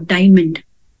Acres of Diamond.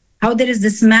 How there is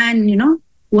this man,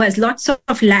 who has lots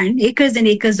of land, acres and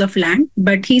acres of land,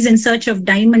 but he's in search of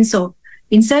diamond. So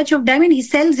in search of diamond, he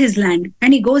sells his land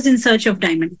and he goes in search of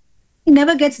diamond. He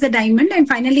never gets the diamond and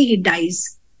finally he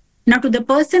dies. Now to the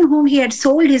person whom he had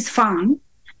sold his farm,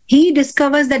 he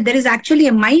discovers that there is actually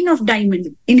a mine of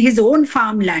diamond in his own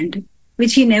farmland,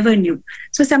 which he never knew.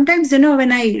 So sometimes,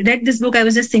 when I read this book, I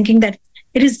was just thinking that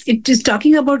it is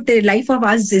talking about the life of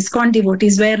us ISKCON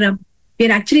devotees, where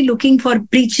we're actually looking for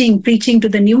preaching to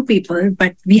the new people,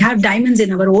 but we have diamonds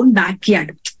in our own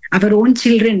backyard, our own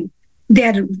children. They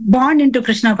are born into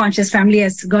Krishna conscious family,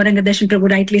 as Gauranga Darshan Prabhu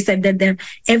rightly said, that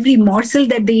every morsel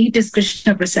that they eat is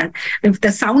Krishna Prasad. If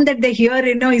the sound that they hear,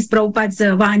 is Prabhupada's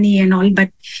Vani and all,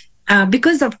 but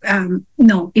because of,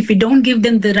 if we don't give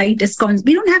them the right ISKCON,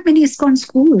 we don't have many ISKCON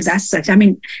schools as such. I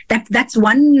mean, that's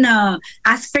one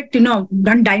aspect,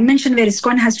 one dimension where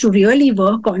ISKCON has to really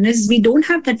work on is we don't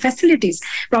have that facilities,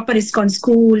 proper ISKCON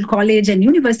school, college and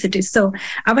universities. So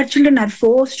our children are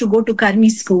forced to go to Karmi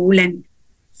school and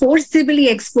forcibly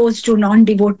exposed to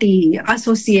non-devotee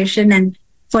association. And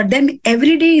for them,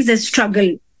 every day is a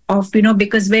struggle of,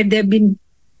 because where they've been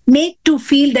made to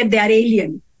feel that they are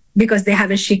alien, because they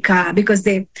have a shikha, because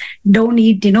they don't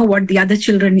eat, what the other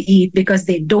children eat, because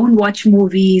they don't watch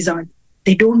movies or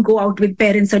they don't go out with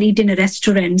parents or eat in a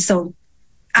restaurant. So,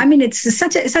 I mean, it's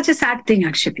such a sad thing,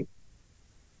 actually.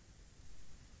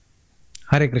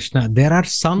 Hare Krishna. There are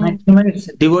some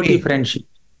devotee friendship.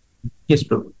 Yes,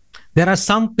 Prabhu. There are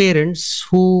some parents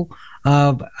who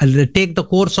take the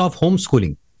course of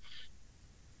homeschooling.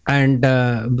 And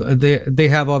they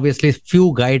have obviously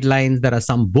few guidelines. There are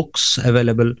some books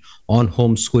available on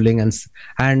homeschooling,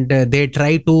 and they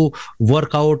try to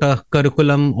work out a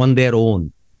curriculum on their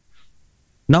own.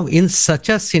 Now, in such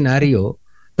a scenario,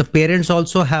 the parents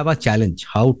also have a challenge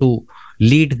how to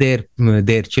lead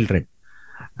their children.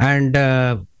 And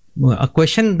a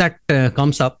question that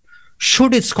comes up: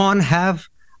 should ISKCON have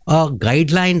a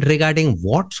guideline regarding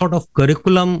what sort of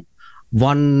curriculum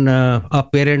a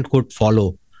parent could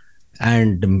follow,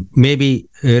 and maybe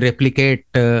replicate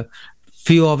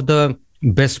few of the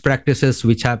best practices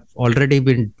which have already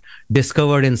been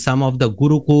discovered in some of the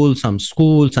gurukuls, some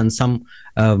schools, and some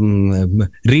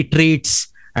retreats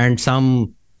and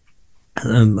some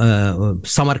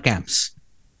summer camps.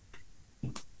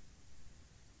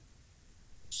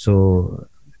 So,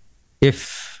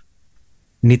 if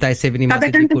Nitai Sevani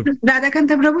Mataji could...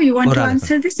 Radhakanta Prabhu, you want to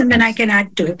answer this, and then I can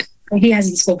add to it. He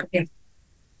hasn't spoken yet.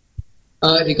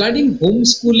 Regarding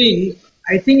homeschooling,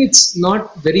 I think it's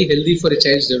not very healthy for a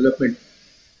child's development.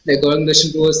 Like Gauranga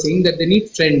Darshan was saying, that they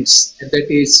need friends at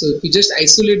that age. So if you just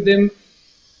isolate them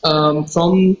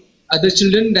from other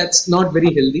children, that's not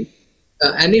very healthy.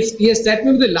 And if, yes, that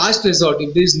may be the last resort,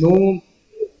 if there is no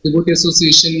devotee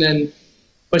association,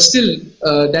 but still,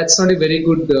 that's not a very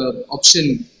good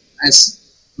option.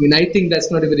 I think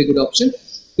that's not a very good option.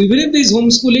 Even if there is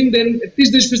homeschooling, then at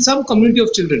least there should be some community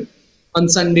of children. On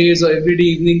Sundays or every day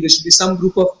evening, there should be some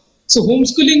group of... So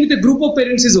homeschooling with a group of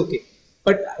parents is okay.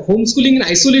 But homeschooling in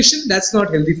isolation, that's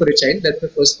not healthy for a child. That's the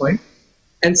first point.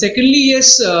 And secondly,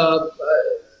 yes,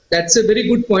 that's a very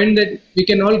good point that we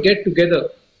can all get together,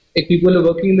 like people who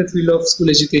are working in the field of school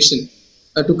education,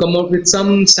 to come out with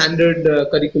some standard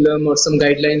curriculum or some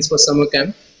guidelines for summer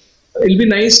camp. It'll be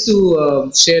nice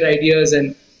to share ideas.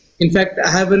 And in fact, I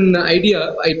have an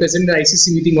idea. I presented an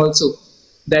ICC meeting also,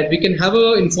 that we can have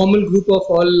an informal group of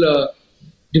all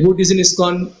devotees in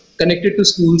ISKCON connected to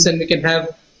schools, and we can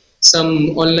have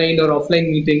some online or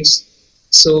offline meetings.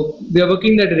 So we are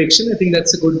working in that direction. I think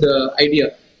that's a good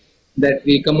idea, that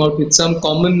we come out with some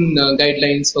common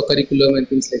guidelines for curriculum and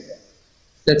things like that.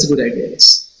 That's a good idea,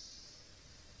 yes.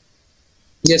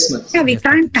 Yes, ma'am. Yeah, we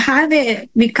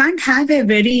can't have a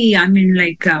very,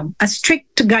 a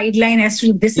strict guideline as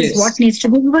to this is what needs to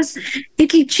be, because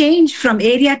it will change from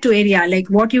area to area. Like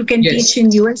what you can teach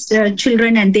in US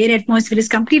children and their atmosphere is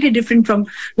completely different from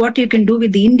what you can do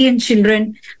with the Indian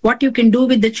children, what you can do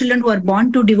with the children who are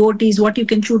born to devotees, what you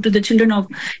can do to the children of,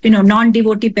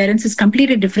 non-devotee parents is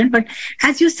completely different. But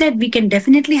as you said, we can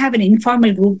definitely have an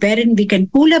informal group wherein we can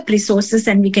pool up resources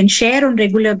and we can share on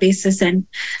regular basis. And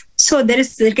so there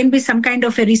can be some kind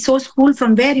of a resource pool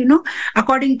from where,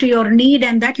 according to your need,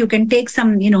 and that you can take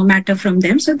some, matter from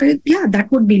them. So that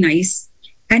would be nice.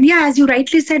 And as you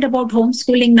rightly said about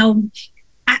homeschooling now,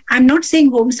 I'm not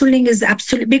saying homeschooling is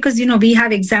absolute, because, we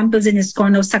have examples in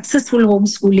ISKCON of successful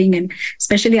homeschooling, and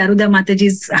especially Aruda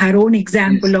Mataji's her own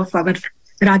example of our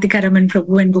Radhika Raman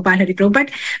Prabhu and Gopal Hari Prabhu.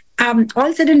 But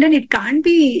all said and done, it can't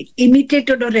be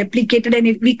imitated or replicated,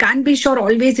 and we can't be sure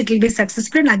always it will be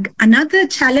successful. And another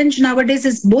challenge nowadays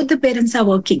is both the parents are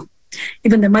working.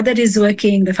 Even the mother is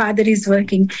working, the father is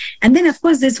working. And then, of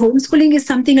course, this homeschooling is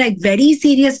something like very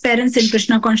serious parents in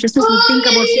Krishna consciousness would think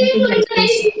about something like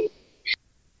this.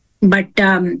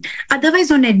 But otherwise,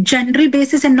 on a general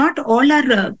basis, and not all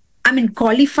are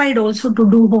qualified also to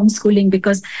do homeschooling,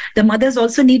 because the mothers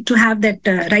also need to have that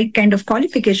right kind of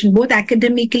qualification, both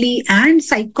academically and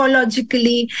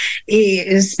psychologically,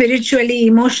 spiritually,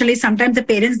 emotionally. Sometimes the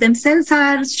parents themselves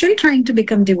are still trying to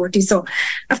become devotees. So,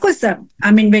 of course,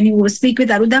 when you speak with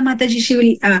Aruda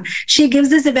Mataji, she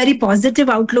gives us a very positive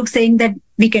outlook, saying that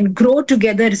we can grow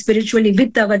together spiritually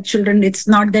with our children. It's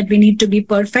not that we need to be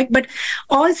perfect, but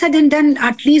all said and done,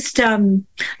 at least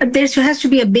there has to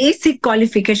be a basic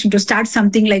qualification to start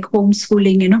something like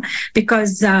homeschooling,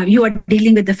 because you are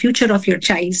dealing with the future of your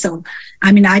child. So,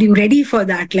 I mean, are you ready for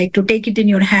that? Like, to take it in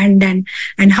your hand,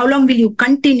 and how long will you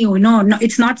continue? No,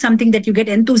 it's not something that you get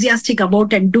enthusiastic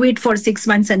about and do it for 6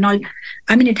 months and all.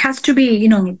 I mean, it has to be,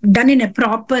 done in a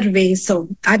proper way. So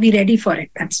are we ready for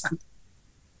it? That's one.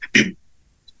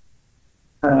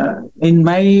 In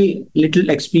my little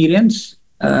experience,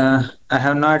 I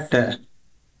have not,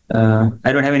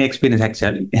 I don't have any experience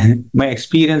actually. My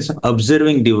experience of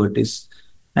observing devotees.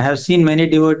 I have seen many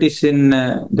devotees in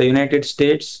the United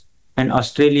States and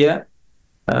Australia.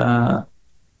 There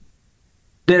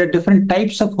are different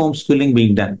types of homeschooling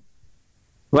being done.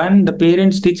 One, the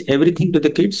parents teach everything to the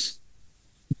kids.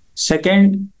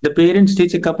 Second, the parents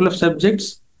teach a couple of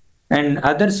subjects, and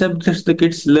other subjects the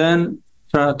kids learn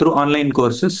through online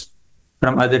courses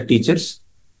from other teachers.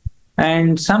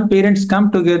 And some parents come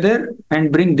together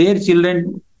and bring their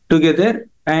children together,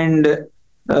 and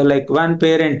like one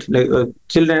parent,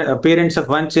 parents of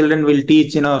one children will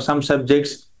teach some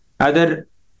subjects. Other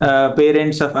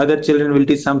parents of other children will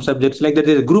teach some subjects. Like there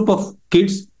is a group of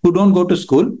kids who don't go to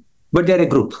school, but they are a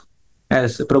group.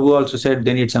 As Prabhu also said,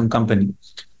 they need some company.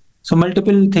 So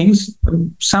multiple things.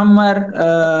 Some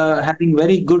are having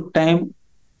very good time.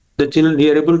 The children, we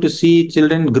are able to see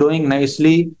children growing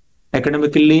nicely,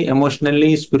 academically,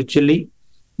 emotionally, spiritually,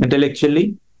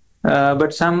 intellectually.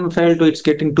 But some felt it's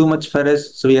getting too much for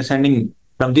us. So we are sending,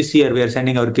 from this year, we are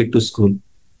sending our kid to school.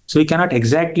 So we cannot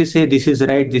exactly say this is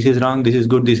right, this is wrong, this is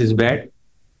good, this is bad.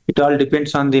 It all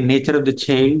depends on the nature of the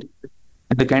child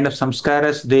and the kind of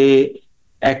samskaras they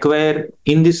acquire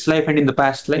in this life and in the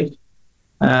past life.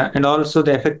 And also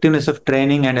the effectiveness of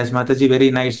training. And as Mataji very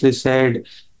nicely said,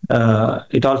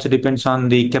 it also depends on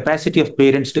the capacity of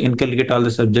parents to inculcate all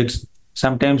the subjects.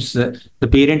 Sometimes the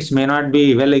parents may not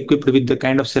be well equipped with the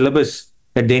kind of syllabus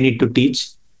that they need to teach.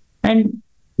 And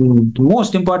the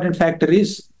most important factor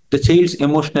is the child's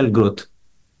emotional growth.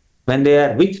 When they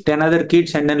are with 10 other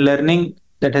kids and then learning,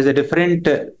 that has a different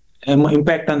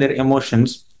impact on their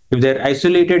emotions. If they're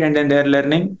isolated and then they're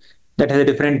learning, that has a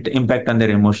different impact on their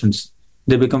emotions.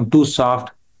 They become too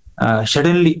soft.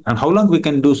 Suddenly, and how long we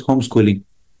can do homeschooling?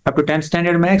 Up to 10th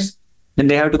standard max, then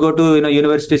they have to go to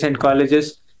universities and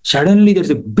colleges. Suddenly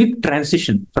there's a big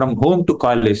transition from home to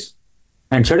college.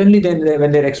 And suddenly then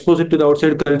when they're exposed to the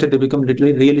outside culture, they become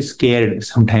literally really scared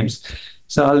sometimes.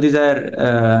 So all these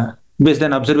are based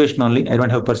on observation only. I don't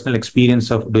have personal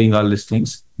experience of doing all these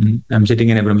things. I'm sitting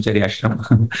in a brahmachari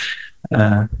ashram.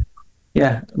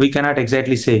 Yeah, we cannot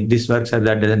exactly say this works or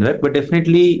that doesn't work, but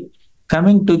definitely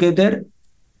coming together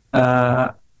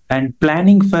and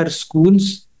planning for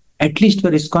schools, at least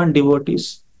for ISKCON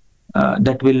devotees,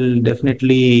 that will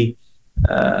definitely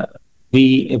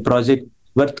be a project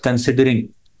worth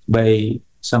considering by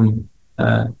some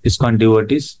ISKCON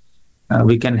devotees.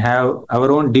 We can have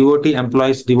our own devotee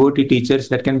employees, devotee teachers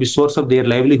that can be source of their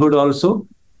livelihood also,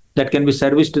 that can be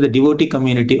service to the devotee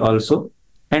community also,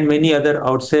 and many other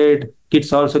outside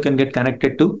kids also can get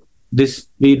connected to this.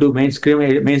 We do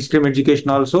mainstream education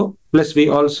also, plus we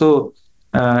also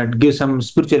give some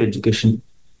spiritual education.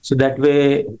 So that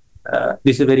way,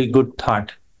 this is a very good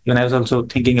thought. Even I was also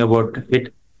thinking about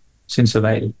it since a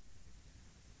while.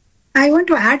 I want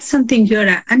to add something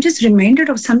here. I'm just reminded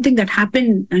of something that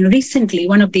happened recently,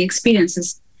 one of the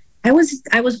experiences. I was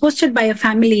hosted by a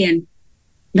family, and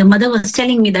the mother was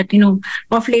telling me that,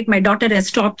 of late my daughter has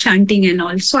stopped chanting and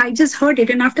all. So I just heard it.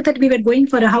 And after that, we were going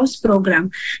for a house program.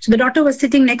 So the daughter was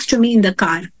sitting next to me in the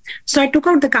car. So I took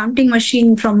out the counting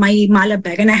machine from my mala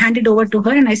bag and I handed over to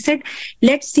her. And I said,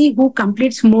 let's see who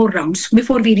completes more rounds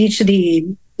before we reach the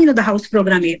house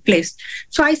program place.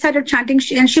 So I started chanting,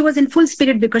 and she was in full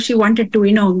spirit because she wanted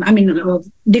to,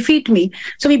 defeat me.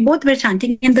 So we both were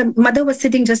chanting, and the mother was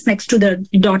sitting just next to the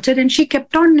daughter, and she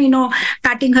kept on,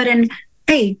 patting her and,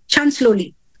 hey, chant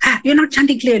slowly. You're not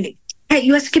chanting clearly. Hey,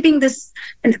 you are skipping this.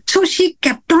 And so she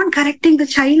kept on correcting the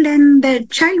child, and the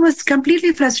child was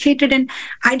completely frustrated, and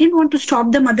I didn't want to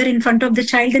stop the mother in front of the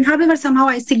child. And however, somehow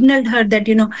I signaled her that,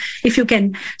 if you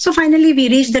can. So finally we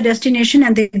reached the destination,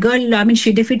 and the girl,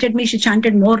 she defeated me. She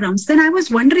chanted more rounds. Then I was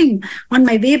wondering on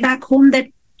my way back home that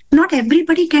not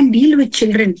everybody can deal with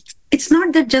children. It's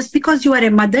not that just because you are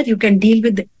a mother, you can deal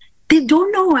with they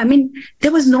don't know.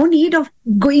 There was no need of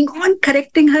going on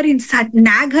correcting her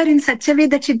nag her in such a way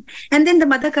that and then the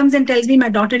mother comes and tells me my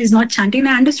daughter is not chanting. And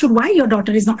I understood why your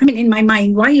daughter is not, in my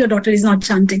mind, why your daughter is not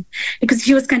chanting, because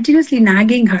she was continuously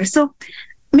nagging her. So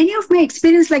many of my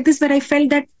experience like this, where I felt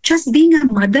that just being a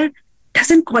mother,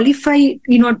 doesn't qualify,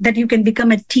 that you can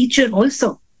become a teacher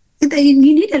also. You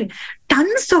need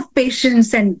tons of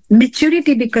patience and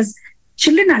maturity, because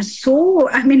children are so,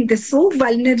 they're so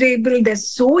vulnerable, they're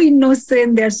so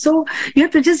innocent, you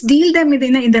have to just deal them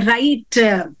in the right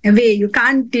way. You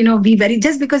can't, be very,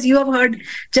 just because you have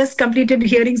just completed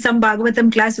hearing some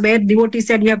Bhagavatam class where devotee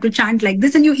said you have to chant like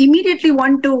this, and you immediately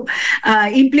want to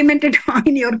implement it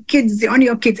on your kids.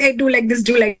 Hey, do like this,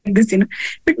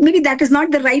 But maybe that is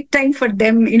not the right time for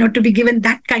them, to be given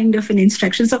that kind of an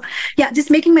instruction. So yeah,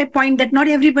 just making my point that not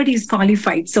everybody is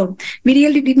qualified. So we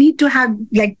really need to have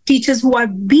like teachers who are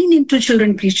been into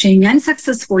children preaching and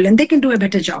successful, and they can do a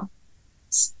better job.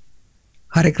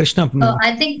 Hare Krishna.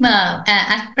 I think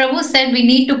as Prabhu said, we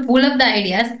need to pull up the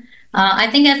ideas. I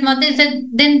think as Mataji said,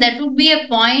 then that would be a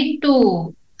point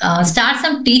to start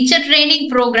some teacher training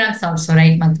programs also,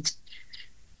 right, Mataji?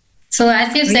 So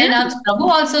as you said, as Prabhu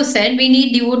also said, we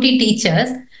need devotee teachers.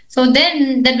 So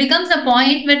then that becomes a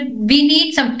point where we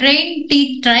need some trained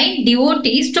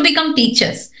devotees to become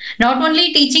teachers. Not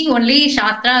only teaching only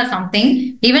Shastra or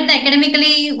something, even the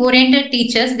academically oriented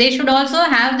teachers, they should also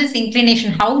have this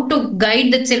inclination, how to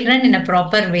guide the children in a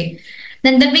proper way.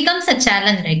 Then that becomes a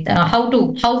challenge, right? How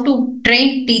to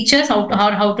train teachers,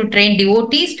 how to train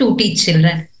devotees to teach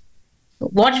children.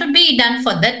 What should be done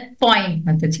for that point,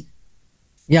 Mataji?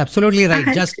 Yeah, absolutely right.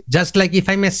 Just like, if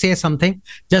I may say something,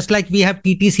 just like we have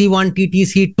TTC1,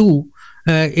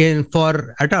 TTC2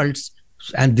 for adults,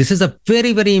 and this is a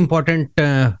very, very important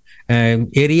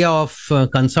area of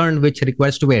concern which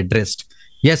requires to be addressed.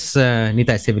 Yes,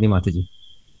 Nitai Sevini Mataji.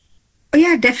 Oh,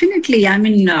 yeah, definitely.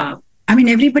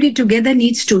 Everybody together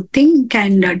needs to think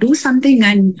and do something,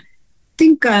 and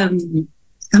think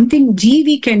something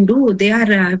GV can do. They are,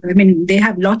 they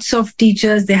have lots of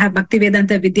teachers. They have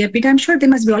Bhaktivedanta Vidyapita. I'm sure they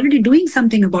must be already doing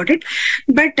something about it.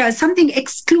 But something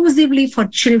exclusively for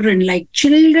children, like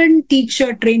children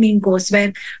teacher training course,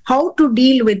 where how to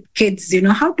deal with kids,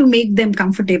 how to make them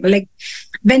comfortable. Like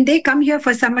when they come here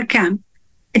for summer camp,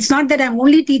 it's not that I'm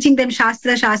only teaching them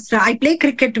Shastra. I play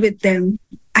cricket with them.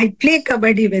 I play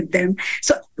kabaddi with them.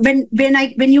 So when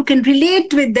you can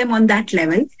relate with them on that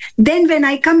level, then when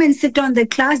I come and sit on the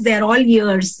class, they're all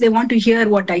ears. They want to hear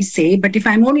what I say. But if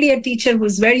I'm only a teacher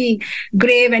who's very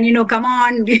grave and, come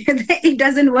on, it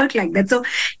doesn't work like that. So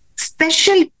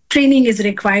special training is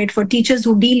required for teachers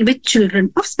who deal with children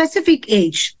of specific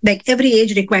age. Like every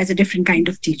age requires a different kind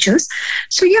of teachers.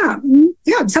 So yeah,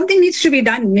 something needs to be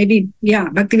done. Maybe,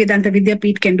 Bhaktivedanta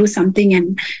Vidyapit can do something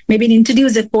and maybe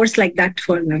introduce a course like that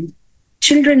for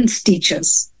children's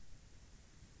teachers.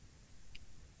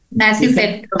 As you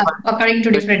said, according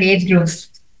to different age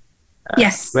groups.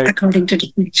 Yes, according to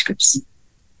different age groups.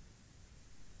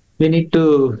 We need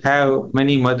to have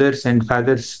many mothers and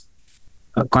fathers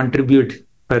contribute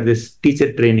for this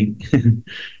teacher training,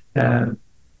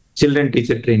 children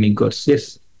teacher training course.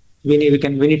 Yes, we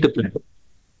need to plan.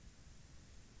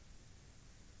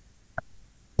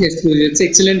 Yes, it's an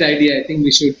excellent idea. I think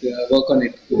we should work on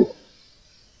it.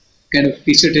 Kind of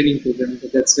teacher training program,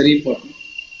 but that's very important.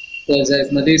 Because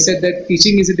as Madhu said, that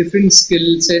teaching is a different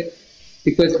skill set,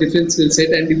 because a different skill set,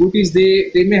 and devotees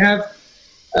they may have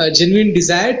a genuine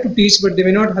desire to teach, but they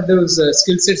may not have those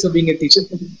skill sets of being a teacher.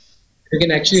 We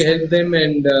can actually help them,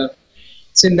 and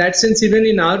so in that sense, even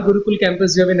in our Gurukul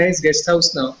campus, we have a nice guest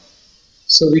house now.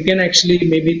 So we can actually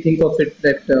maybe think of it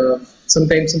that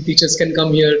sometimes some teachers can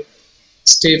come here,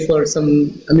 stay for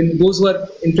some. Those who are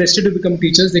interested to become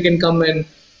teachers, they can come and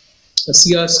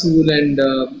see our school and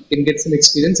can get some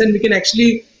experience. And we can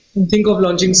actually think of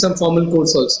launching some formal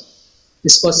course also.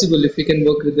 It's possible if we can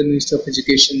work with the Ministry of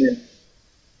Education and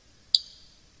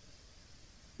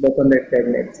work on that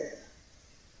guidelines.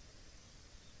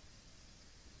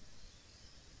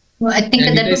 Well, I think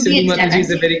and that would be Mataji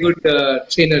is a very good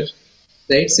trainer,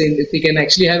 right? So if we can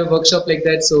actually have a workshop like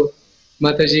that, so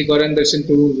Mataji, Gaurang Darshan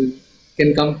too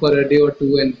can come for a day or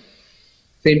two and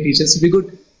train teachers, would be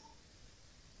good.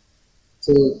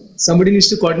 So somebody needs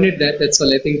to coordinate that. That's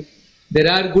all. I think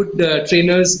there are good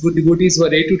trainers, good devotees who are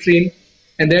ready to train,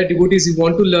 and there are devotees who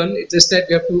want to learn. It's just that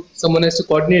someone has to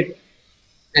coordinate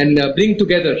and bring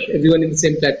together everyone in the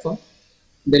same platform.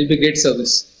 There will be great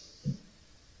service.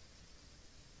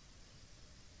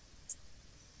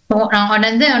 So on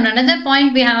another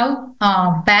point, we have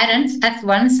parents as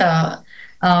once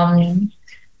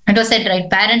it was said, right?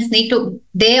 Parents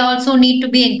they also need to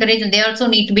be encouraged, and they also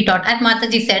need to be taught. As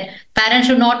Mataji said, parents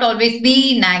should not always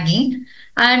be nagging,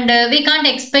 and we can't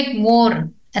expect more.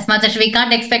 As much as we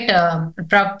can't expect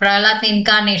Prahlad's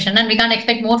incarnation, and we can't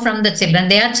expect more from the children.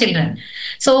 They are children.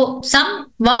 So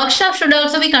some workshops should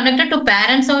also be conducted to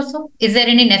parents also. Is there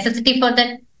any necessity for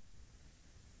that?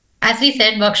 as we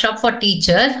said, workshop for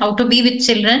teachers, how to be with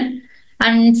children,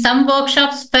 and some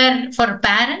workshops for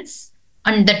parents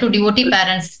and the two devotee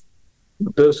parents.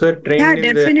 Those who are trained Yeah,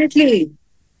 in definitely.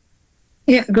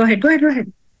 Yeah, go ahead.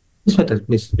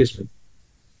 Please.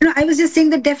 No, I was just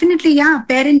saying that definitely, yeah,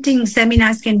 parenting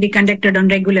seminars can be conducted on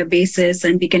regular basis,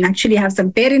 and we can actually have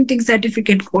some parenting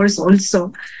certificate course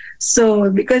also.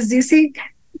 So, because you see,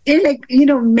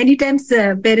 many times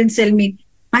parents tell me,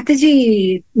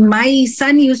 Mataji, my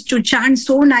son used to chant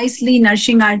so nicely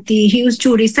Narshing Aarti. He used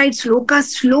to recite slokas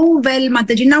so well,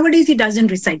 Mataji. Nowadays, he doesn't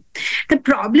recite. The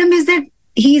problem is that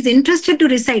he is interested to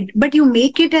recite, but you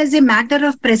make it as a matter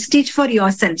of prestige for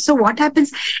yourself. So what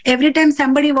happens? Every time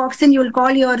somebody walks in, you'll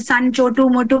call your son,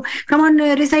 Chotu, Motu, come on,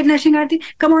 recite Narshing Aarti.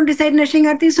 Come on, recite Narshing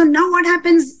Aarti. So now what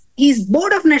happens? He's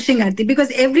bored of Narshing Aarti,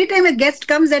 because every time a guest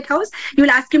comes at house, you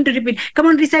will ask him to repeat, come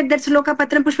on, recite that sloka,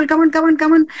 Patram Pushpam,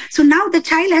 come on. So now the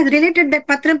child has related that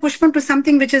Patram Pushpam to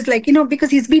something which is like, because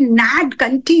he's been nagged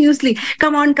continuously.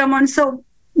 Come on. So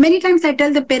many times I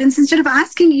tell the parents, instead of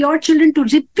asking your children to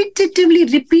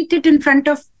repetitively repeat it in front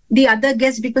of the other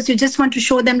guests, because you just want to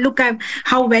show them, look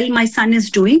how well my son is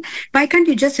doing, why can't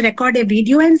you just record a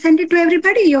video and send it to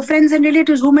everybody, your friends and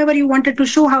relatives, whomever you wanted to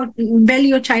show how well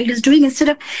your child is doing, instead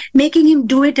of making him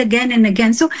do it again and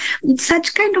again. So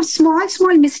such kind of small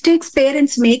mistakes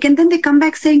parents make, and then they come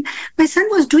back saying, my son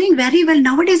was doing very well,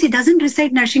 nowadays he doesn't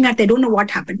recite Narshing Aarti. I don't know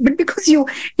what happened, but because you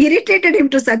irritated him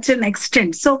to such an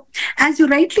extent. So as you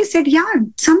rightly said, yeah,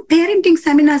 some parenting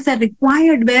seminars are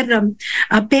required where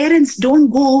parents don't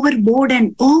go overboard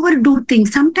and overdo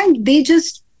things. Sometimes they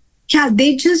just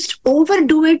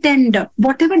overdo it, and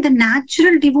whatever the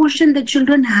natural devotion the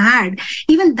children had,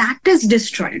 even that is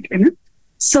destroyed.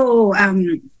 So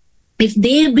if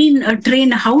they've been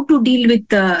trained how to deal with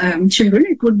children,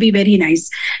 it would be very nice,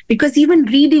 because even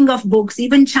reading of books,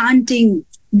 even chanting,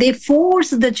 they force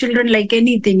the children like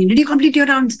anything. Did you complete your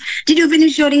rounds? Did you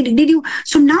finish your reading? Did you?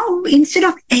 So now, instead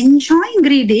of enjoying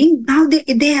reading, now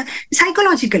they are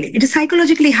psychologically, it is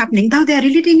psychologically happening. Now they are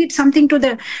relating it something to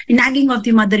the nagging of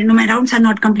the mother. My rounds are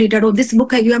not completed. Oh, this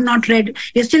book you have not read.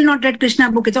 You've still not read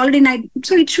Krishna book. It's already night.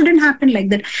 So it shouldn't happen like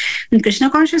that. And Krishna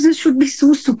consciousness should be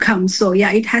sukham. So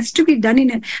yeah, it has to be done in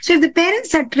it. So if the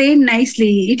parents are trained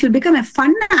nicely, it will become a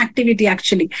fun activity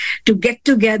actually to get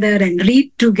together and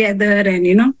read together,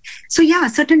 and So yeah,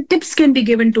 certain tips can be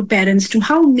given to parents to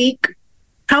how make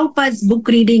Prabhupada's book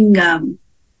reading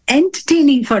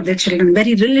entertaining for the children,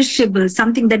 very relishable,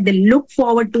 something that they look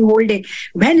forward to whole day,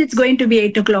 when it's going to be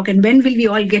 8 o'clock and when will we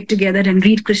all get together and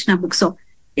read Krishna book. So,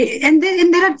 and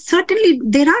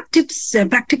there are tips,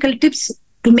 practical tips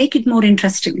to make it more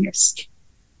interesting. Yes.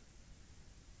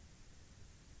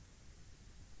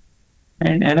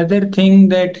 And another thing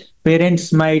that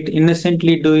parents might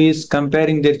innocently do is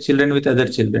comparing their children with other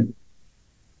children.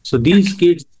 So these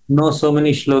kids know so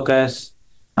many shlokas,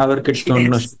 our kids don't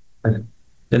know shlokas.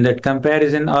 Then that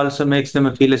comparison also makes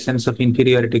them feel a sense of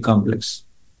inferiority complex.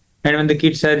 And when the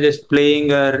kids are just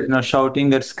playing or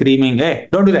shouting or screaming, hey,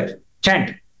 don't do that,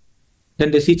 chant,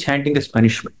 then they see chanting as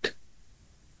punishment.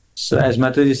 So as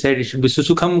Mataji said, it should be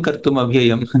susukham kartum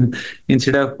abhyayam.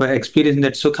 Instead of experiencing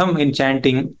that sukham in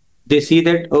chanting, they see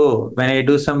that, oh, when I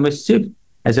do some mischief,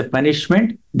 as a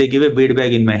punishment, they give a bead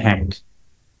bag in my hand.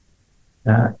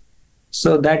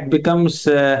 So that becomes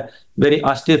very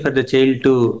austere for the child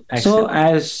to accept. So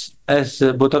as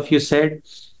both of you said,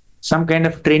 some kind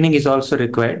of training is also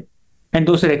required. And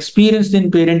those who are experienced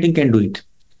in parenting can do it.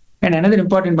 And another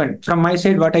important point, from my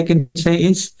side, what I can say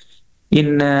is,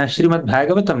 in Srimad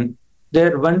Bhagavatam,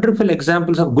 there are wonderful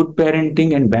examples of good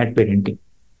parenting and bad parenting.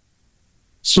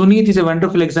 Sunit is a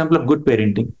wonderful example of good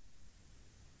parenting.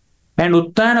 And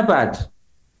Uttanapath,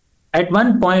 at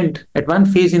one point, at one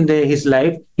phase in his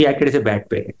life, he acted as a bad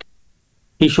parent.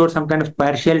 He showed some kind of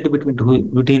partiality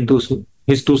between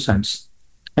his two sons.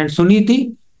 And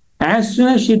Suniti, as soon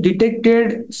as she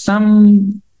detected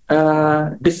some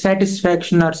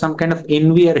dissatisfaction or some kind of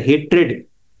envy or hatred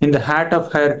in the heart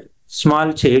of her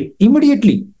small child,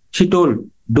 immediately she told,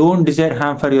 don't desire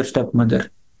harm for your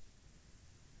stepmother.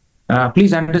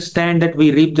 Please understand that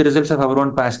we reap the results of our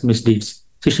own past misdeeds.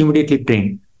 So she immediately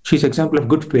trained. She's an example of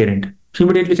good parent. She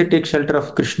immediately said, take shelter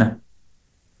of Krishna.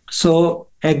 So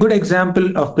a good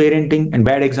example of parenting and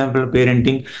bad example of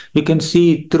parenting, you can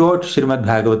see throughout Srimad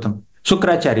Bhagavatam.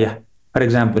 Shukracharya, for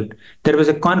example, there was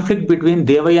a conflict between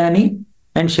Devayani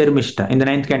and Sharmishta in the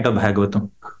 9th canto of Bhagavatam.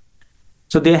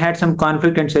 So they had some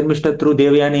conflict and Sharmishta threw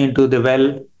Devayani into the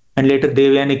well, and later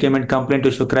Devayani came and complained to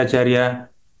Shukracharya.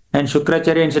 And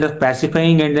Shukracharya, instead of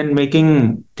pacifying and then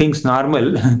making things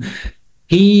normal,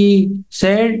 he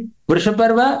said,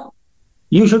 Vrishaparva,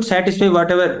 you should satisfy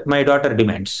whatever my daughter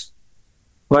demands.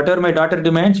 Whatever my daughter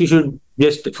demands, you should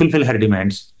just fulfill her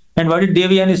demands. And what did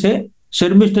Devayani say?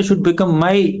 Sharmishta should become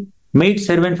my maid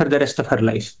servant for the rest of her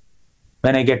life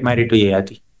when I get married to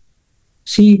Yayati.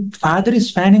 See, father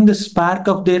is fanning the spark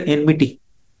of their enmity.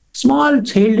 Small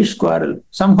childish quarrel.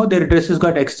 Somehow their dresses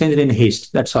got exchanged in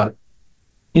haste. That's all.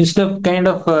 Instead of kind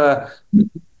of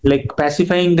like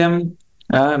pacifying them,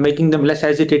 making them less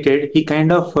agitated, he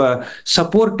kind of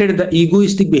supported the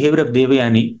egoistic behavior of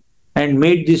Devayani and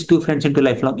made these two friends into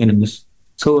lifelong enemies.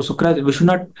 So, Sukra, we should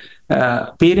not,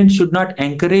 parents should not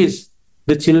encourage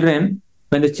the children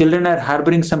when the children are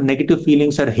harboring some negative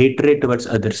feelings or hatred towards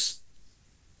others.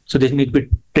 So they need to be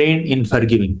trained in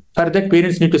forgiving. For that,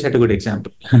 parents need to set a good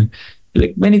example.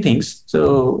 Like many things.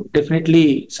 So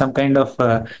definitely some kind of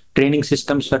training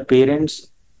systems for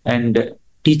parents and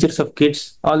teachers of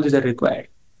kids, all these are required.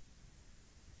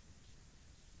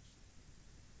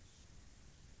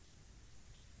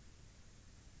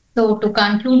 So to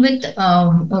conclude with,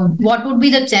 what would be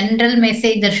the general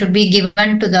message that should be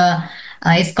given to the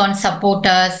ISKCON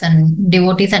supporters and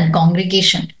devotees and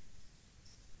congregation?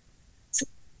 So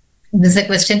this is a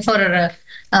question for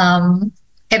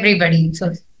everybody.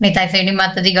 So Nitai Saini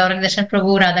Mataji, Gaurang Darshan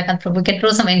Prabhu, Radhakant Prabhu can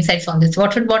throw some insights on this.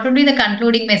 What would be the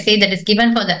concluding message that is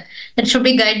given for that should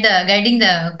be guiding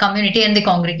the community and the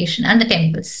congregation and the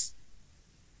temples?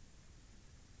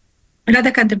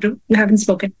 Radhakant Prabhu, you haven't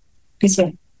spoken. Please go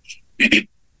ahead.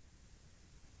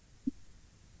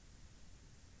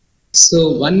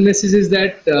 So one message is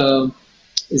that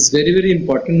it's very, very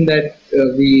important that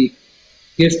we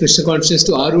give Krishna consciousness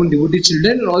to our own devotee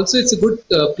children, and also it's a good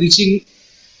preaching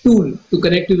tool to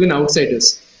connect even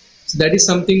outsiders. So that is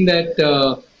something that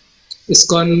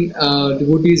ISKCON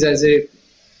devotees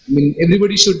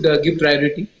everybody should give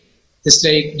priority. Just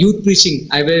like youth preaching,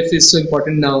 IYF is so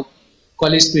important now,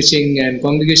 college preaching and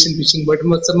congregation preaching,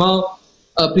 but somehow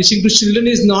preaching to children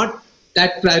is not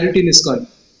that priority in ISKCON.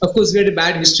 Of course, we had a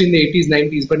bad history in the 80s,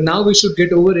 90s, but now we should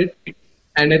get over it.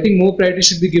 And I think more priority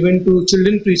should be given to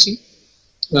children preaching,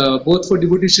 both for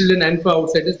devotee children and for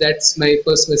outsiders. That's my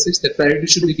first message, that priority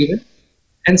should be given.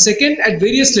 And second, at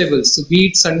various levels, so be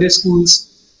it Sunday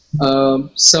schools,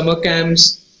 summer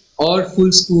camps, or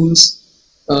full schools,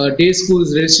 day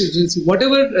schools, residential,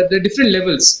 whatever the different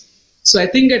levels. So I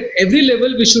think at every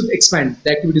level we should expand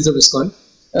the activities of ISKCON.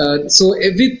 So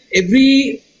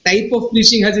every type of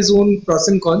preaching has its own pros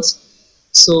and cons.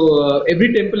 So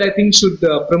every temple, I think, should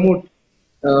promote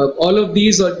all of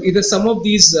these or either some of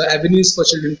these avenues for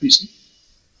children preaching.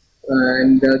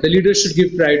 And the leaders should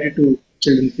give priority to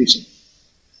children preaching.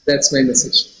 That's my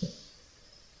message.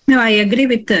 No, I agree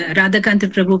with Radhakant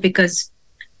Prabhu, because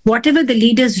whatever the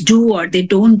leaders do or they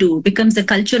don't do becomes the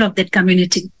culture of that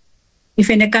community. If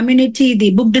in a community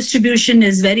the book distribution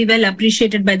is very well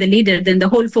appreciated by the leader, then the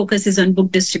whole focus is on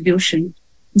book distribution.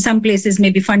 In some places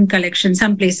maybe fund collection,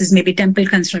 some places maybe temple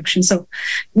construction. So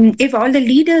if all the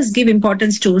leaders give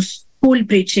importance to school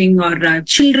preaching or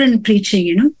children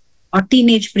preaching, or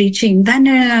teenage preaching, then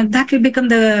that will become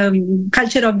the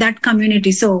culture of that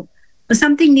community. So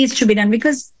something needs to be done,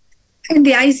 because in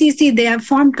the ICC, they have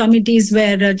formed committees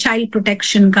where child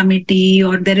protection committee,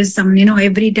 or there is some,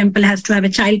 every temple has to have a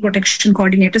child protection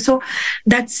coordinator. So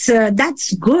that's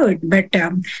good. But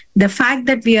the fact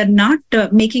that we are not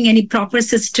making any proper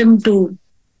system to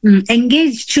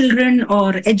engage children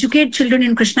or educate children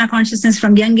in Krishna consciousness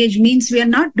from young age means we are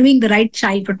not doing the right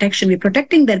child protection. We're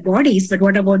protecting their bodies, but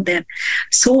what about their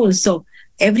souls? So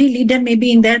every leader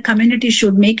maybe in their community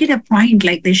should make it a point,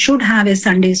 like they should have a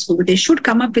Sunday school. They should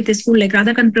come up with a school, like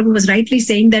Radhakant Prabhu was rightly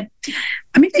saying that,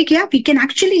 we can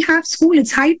actually have school.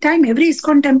 It's high time. Every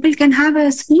ISKCON temple can have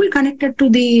a school connected to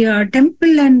the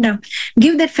temple and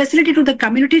give that facility to the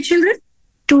community children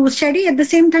to study, at the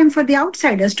same time for the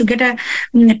outsiders to get a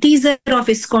teaser of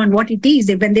ISKCON, what it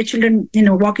is. When their children,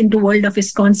 walk into world of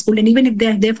ISKCON school, and even if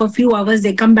they're there for a few hours,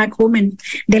 they come back home and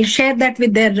they'll share that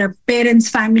with their parents,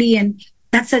 family, and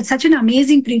that's such an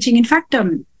amazing preaching. In fact,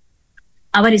 our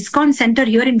ISKCON center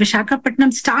here in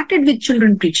Visakhapatnam started with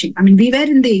children preaching. We were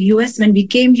in the US when we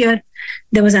came here.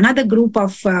 There was another group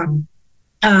of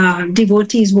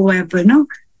devotees who have,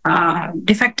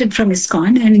 defected from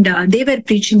ISKCON, and they were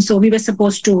preaching. So we were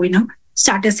supposed to,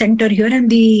 start a center here,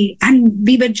 and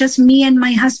we were just me and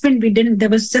my husband. There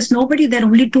was just nobody there,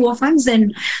 only two of us,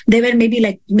 and there were maybe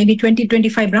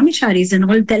 20-25 brahmacharis and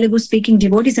all Telugu speaking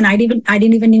devotees, and I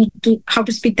didn't even know how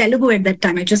to speak Telugu at that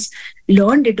time. I just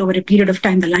learned it over a period of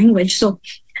time, the language. So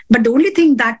But the only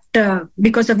thing that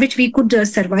because of which we could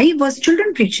survive was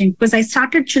children preaching, because I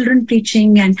started children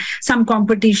preaching and some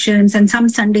competitions and some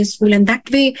Sunday school, and that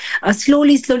way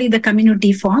slowly the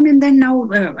community formed. And then now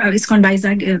ISKCON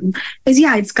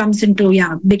Vizag it comes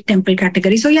into big temple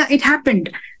category. So it happened.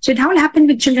 So it all happened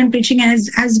with children preaching.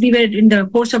 As we were in the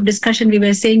course of discussion, we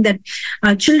were saying that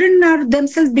children are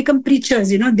themselves become preachers.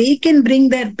 They can bring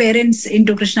their parents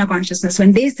into Krishna consciousness.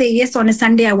 When they say, yes, on a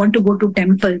Sunday, I want to go to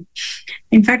temple.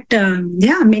 In fact,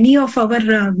 many of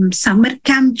our summer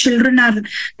camp children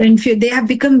they have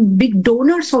become big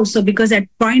donors also, because at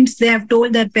points they have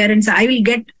told their parents, I will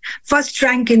get first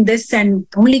rank in this, and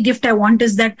only gift I want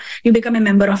is that you become a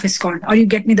member of ISKCON, or you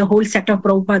get me the whole set of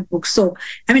Prabhupada books. So,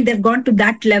 I mean, they've gone to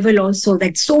that level also,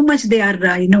 that so much they are,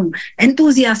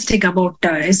 enthusiastic about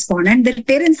ISKCON, and their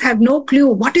parents have no clue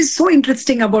what is so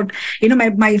interesting about,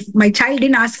 my child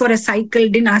didn't ask for a cycle,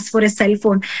 didn't ask for a cell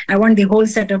phone. I want the whole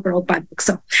set of Prabhupada books.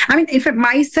 So, I mean, in fact,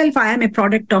 myself, I am a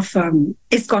product of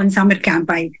ISKCON summer camp.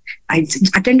 I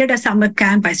attended a summer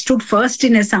camp. I stood first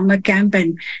in a summer camp,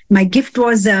 and my gift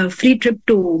was a free trip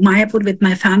to Mayapur with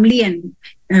my family and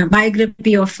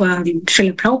biography of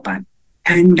Srila Prabhupada.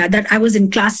 And that I was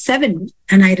in class 7,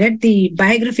 and I read the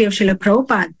biography of Srila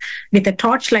Prabhupada with a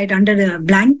torchlight under a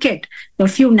blanket for a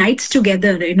few nights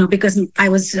together, because I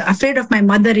was afraid of my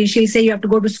mother. She'll say, you have to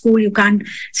go to school, you can't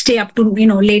stay up to,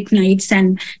 late nights.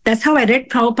 And that's how I read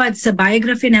Prabhupada's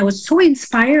biography, and I was so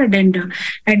inspired. And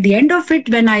at the end of it,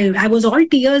 when I was all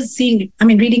tears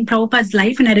reading Prabhupada's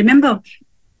life, and I remember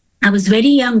I was very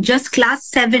young, just class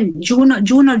 7, June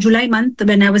or July month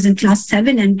when I was in class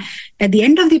 7. And at the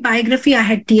end of the biography, I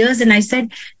had tears, and I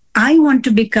said, I want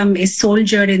to become a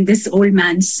soldier in this old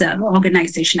man's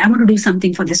organization. I want to do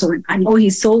something for this old man. Oh,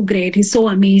 he's so great. He's so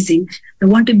amazing. I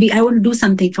want to do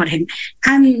something for him.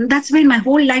 And that's when my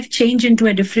whole life changed into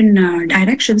a different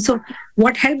direction. So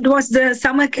what helped was the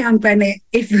summer camp. And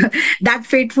if that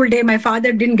fateful day, my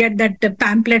father didn't get that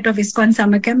pamphlet of ISKCON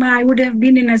summer camp, I would have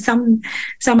been in some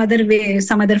other way,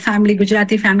 some other family,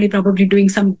 Gujarati family, probably doing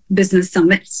some business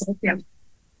somewhere. So, yeah.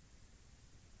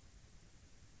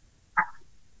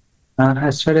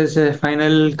 As far as a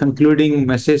final concluding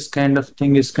message kind of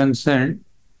thing is concerned,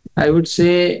 I would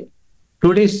say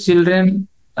today's children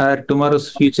are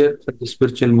tomorrow's future for the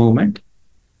spiritual movement.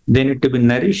 They need to be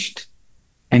nourished,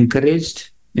 encouraged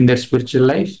in their spiritual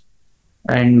life,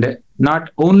 and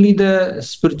not only the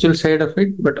spiritual side of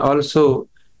it, but also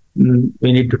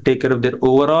we need to take care of their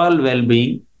overall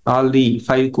well-being, all the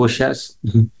 5 koshas,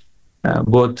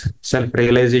 both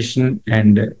self-realization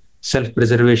and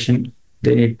self-preservation.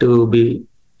 They need to be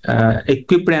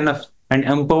equipped enough and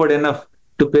empowered enough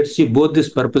to pursue both these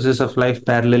purposes of life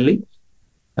parallelly.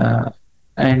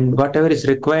 And whatever is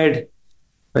required,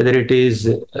 whether it is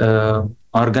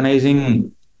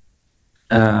organizing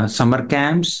summer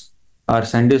camps or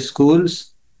Sunday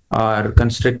schools, or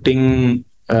constructing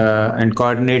and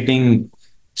coordinating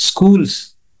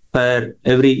schools for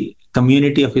every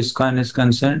community of ISKCON is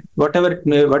concerned, whatever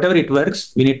it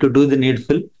works, we need to do the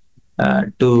needful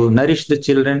to nourish the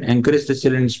children, encourage the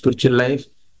children in spiritual life.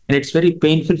 And it's very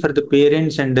painful for the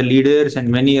parents and the leaders and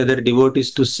many other devotees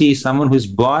to see someone who is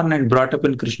born and brought up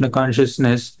in Krishna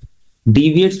consciousness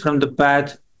deviates from the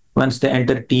path once they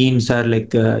enter teens or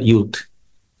like youth.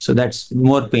 So that's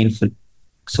more painful.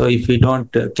 So if we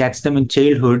don't catch them in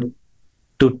childhood,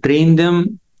 to train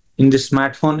them in the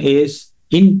smartphone age,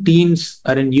 in teens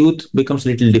or in youth becomes a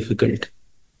little difficult.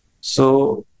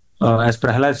 So as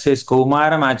Prahlad says,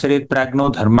 Kaumaram Acharit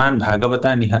Pragno Dharman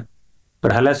Bhagavata Niha.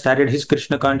 Prahlad started his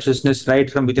Krishna consciousness right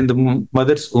from within the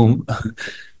mother's womb.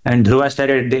 And Dhruva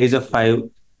started at the age of 5.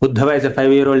 Uddhava is a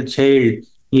 5-year-old child.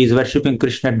 He is worshipping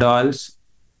Krishna dolls.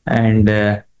 And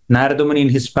Narada Muni in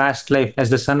his past life,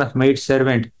 as the son of maid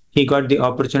servant, he got the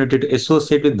opportunity to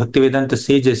associate with Bhaktivedanta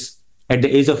sages at the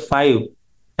age of 5.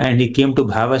 And he came to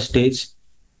Bhava stage.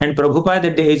 And Prabhupada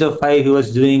at the age of 5, he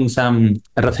was doing some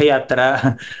Ratha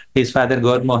Yatra. His father,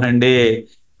 Gaur Mohan De,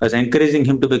 was encouraging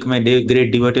him to become a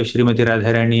great devotee of Srimati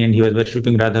Radharani, and he was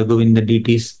worshipping Radha Govinda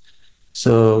deities.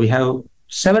 So we have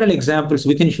several examples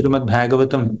within Srimad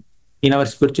Bhagavatam in our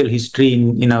spiritual history,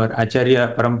 in our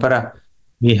Acharya Parampara.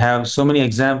 We have so many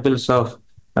examples of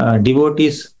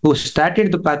devotees who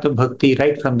started the path of bhakti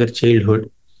right from their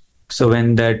childhood. So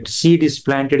when that seed is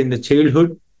planted in the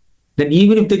childhood, then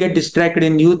even if they get distracted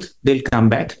in youth, they'll come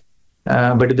back.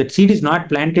 But if that seed is not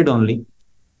planted only,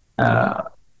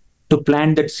 to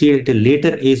plant that seed at a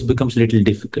later age becomes a little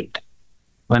difficult.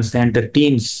 Once they enter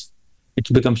teens, it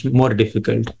becomes more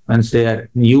difficult. Once they are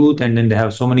youth and then they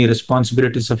have so many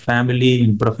responsibilities of family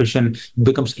and profession, it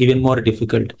becomes even more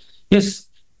difficult. Yes,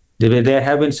 there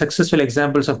have been successful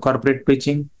examples of corporate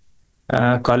preaching.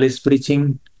 college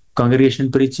preaching,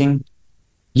 congregation preaching.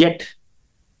 Yet,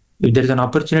 if there is an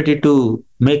opportunity to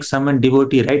make someone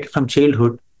devotee right from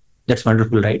childhood, that's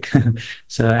wonderful, right?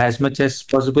 So as much as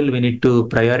possible, we need to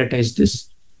prioritize this.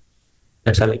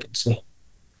 That's all I can say.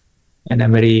 And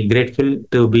I'm very grateful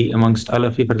to be amongst all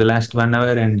of you for the last 1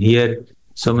 hour and hear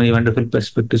so many wonderful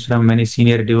perspectives from many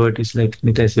senior devotees like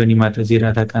Nitaiswani Mataji,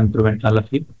 Radhakant Prabhu, and all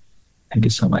of you. Thank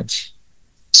you so much.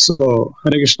 So,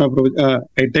 Hare Krishna, Prabhu,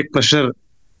 I take pleasure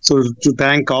to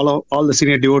thank all the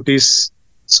senior devotees.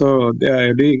 So they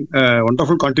are doing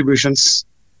wonderful contributions,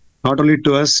 not only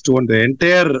to us, to the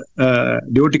entire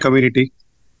devotee community.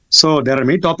 So there are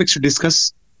many topics to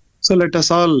discuss. So let us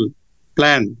all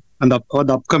plan for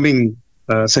the upcoming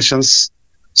sessions.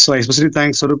 So I especially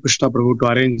thank Srila Krishna Prabhu to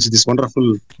arrange this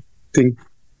wonderful thing.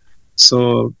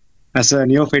 So as a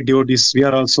neophyte devotees, we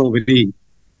are also very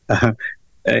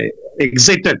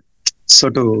excited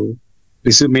to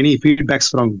receive many feedbacks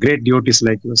from great devotees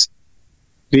like yours.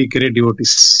 Three great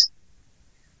devotees.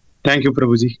 Thank you,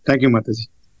 Prabhuji. Thank you, Mataji.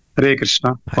 Hare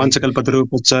Krishna. Panchakalpataru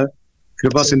Pacha.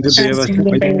 Kripa Sindhu Deva. Thank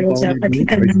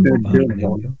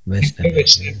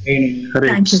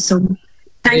you so much.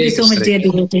 Thank you so much, dear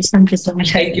devotees. Thank you so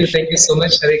much. Thank you so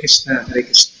much. Hare Krishna. Hare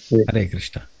Krishna. Hare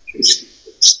Krishna.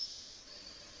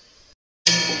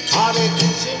 Hare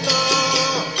Krishna,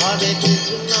 Hare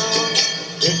Krishna,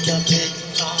 Krishna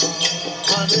Krishna,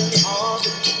 Hare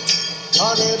Hare,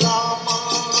 Hare Rama,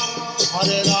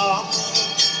 Hare Rama,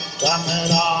 Rama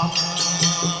Rama,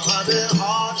 Hare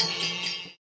Hare.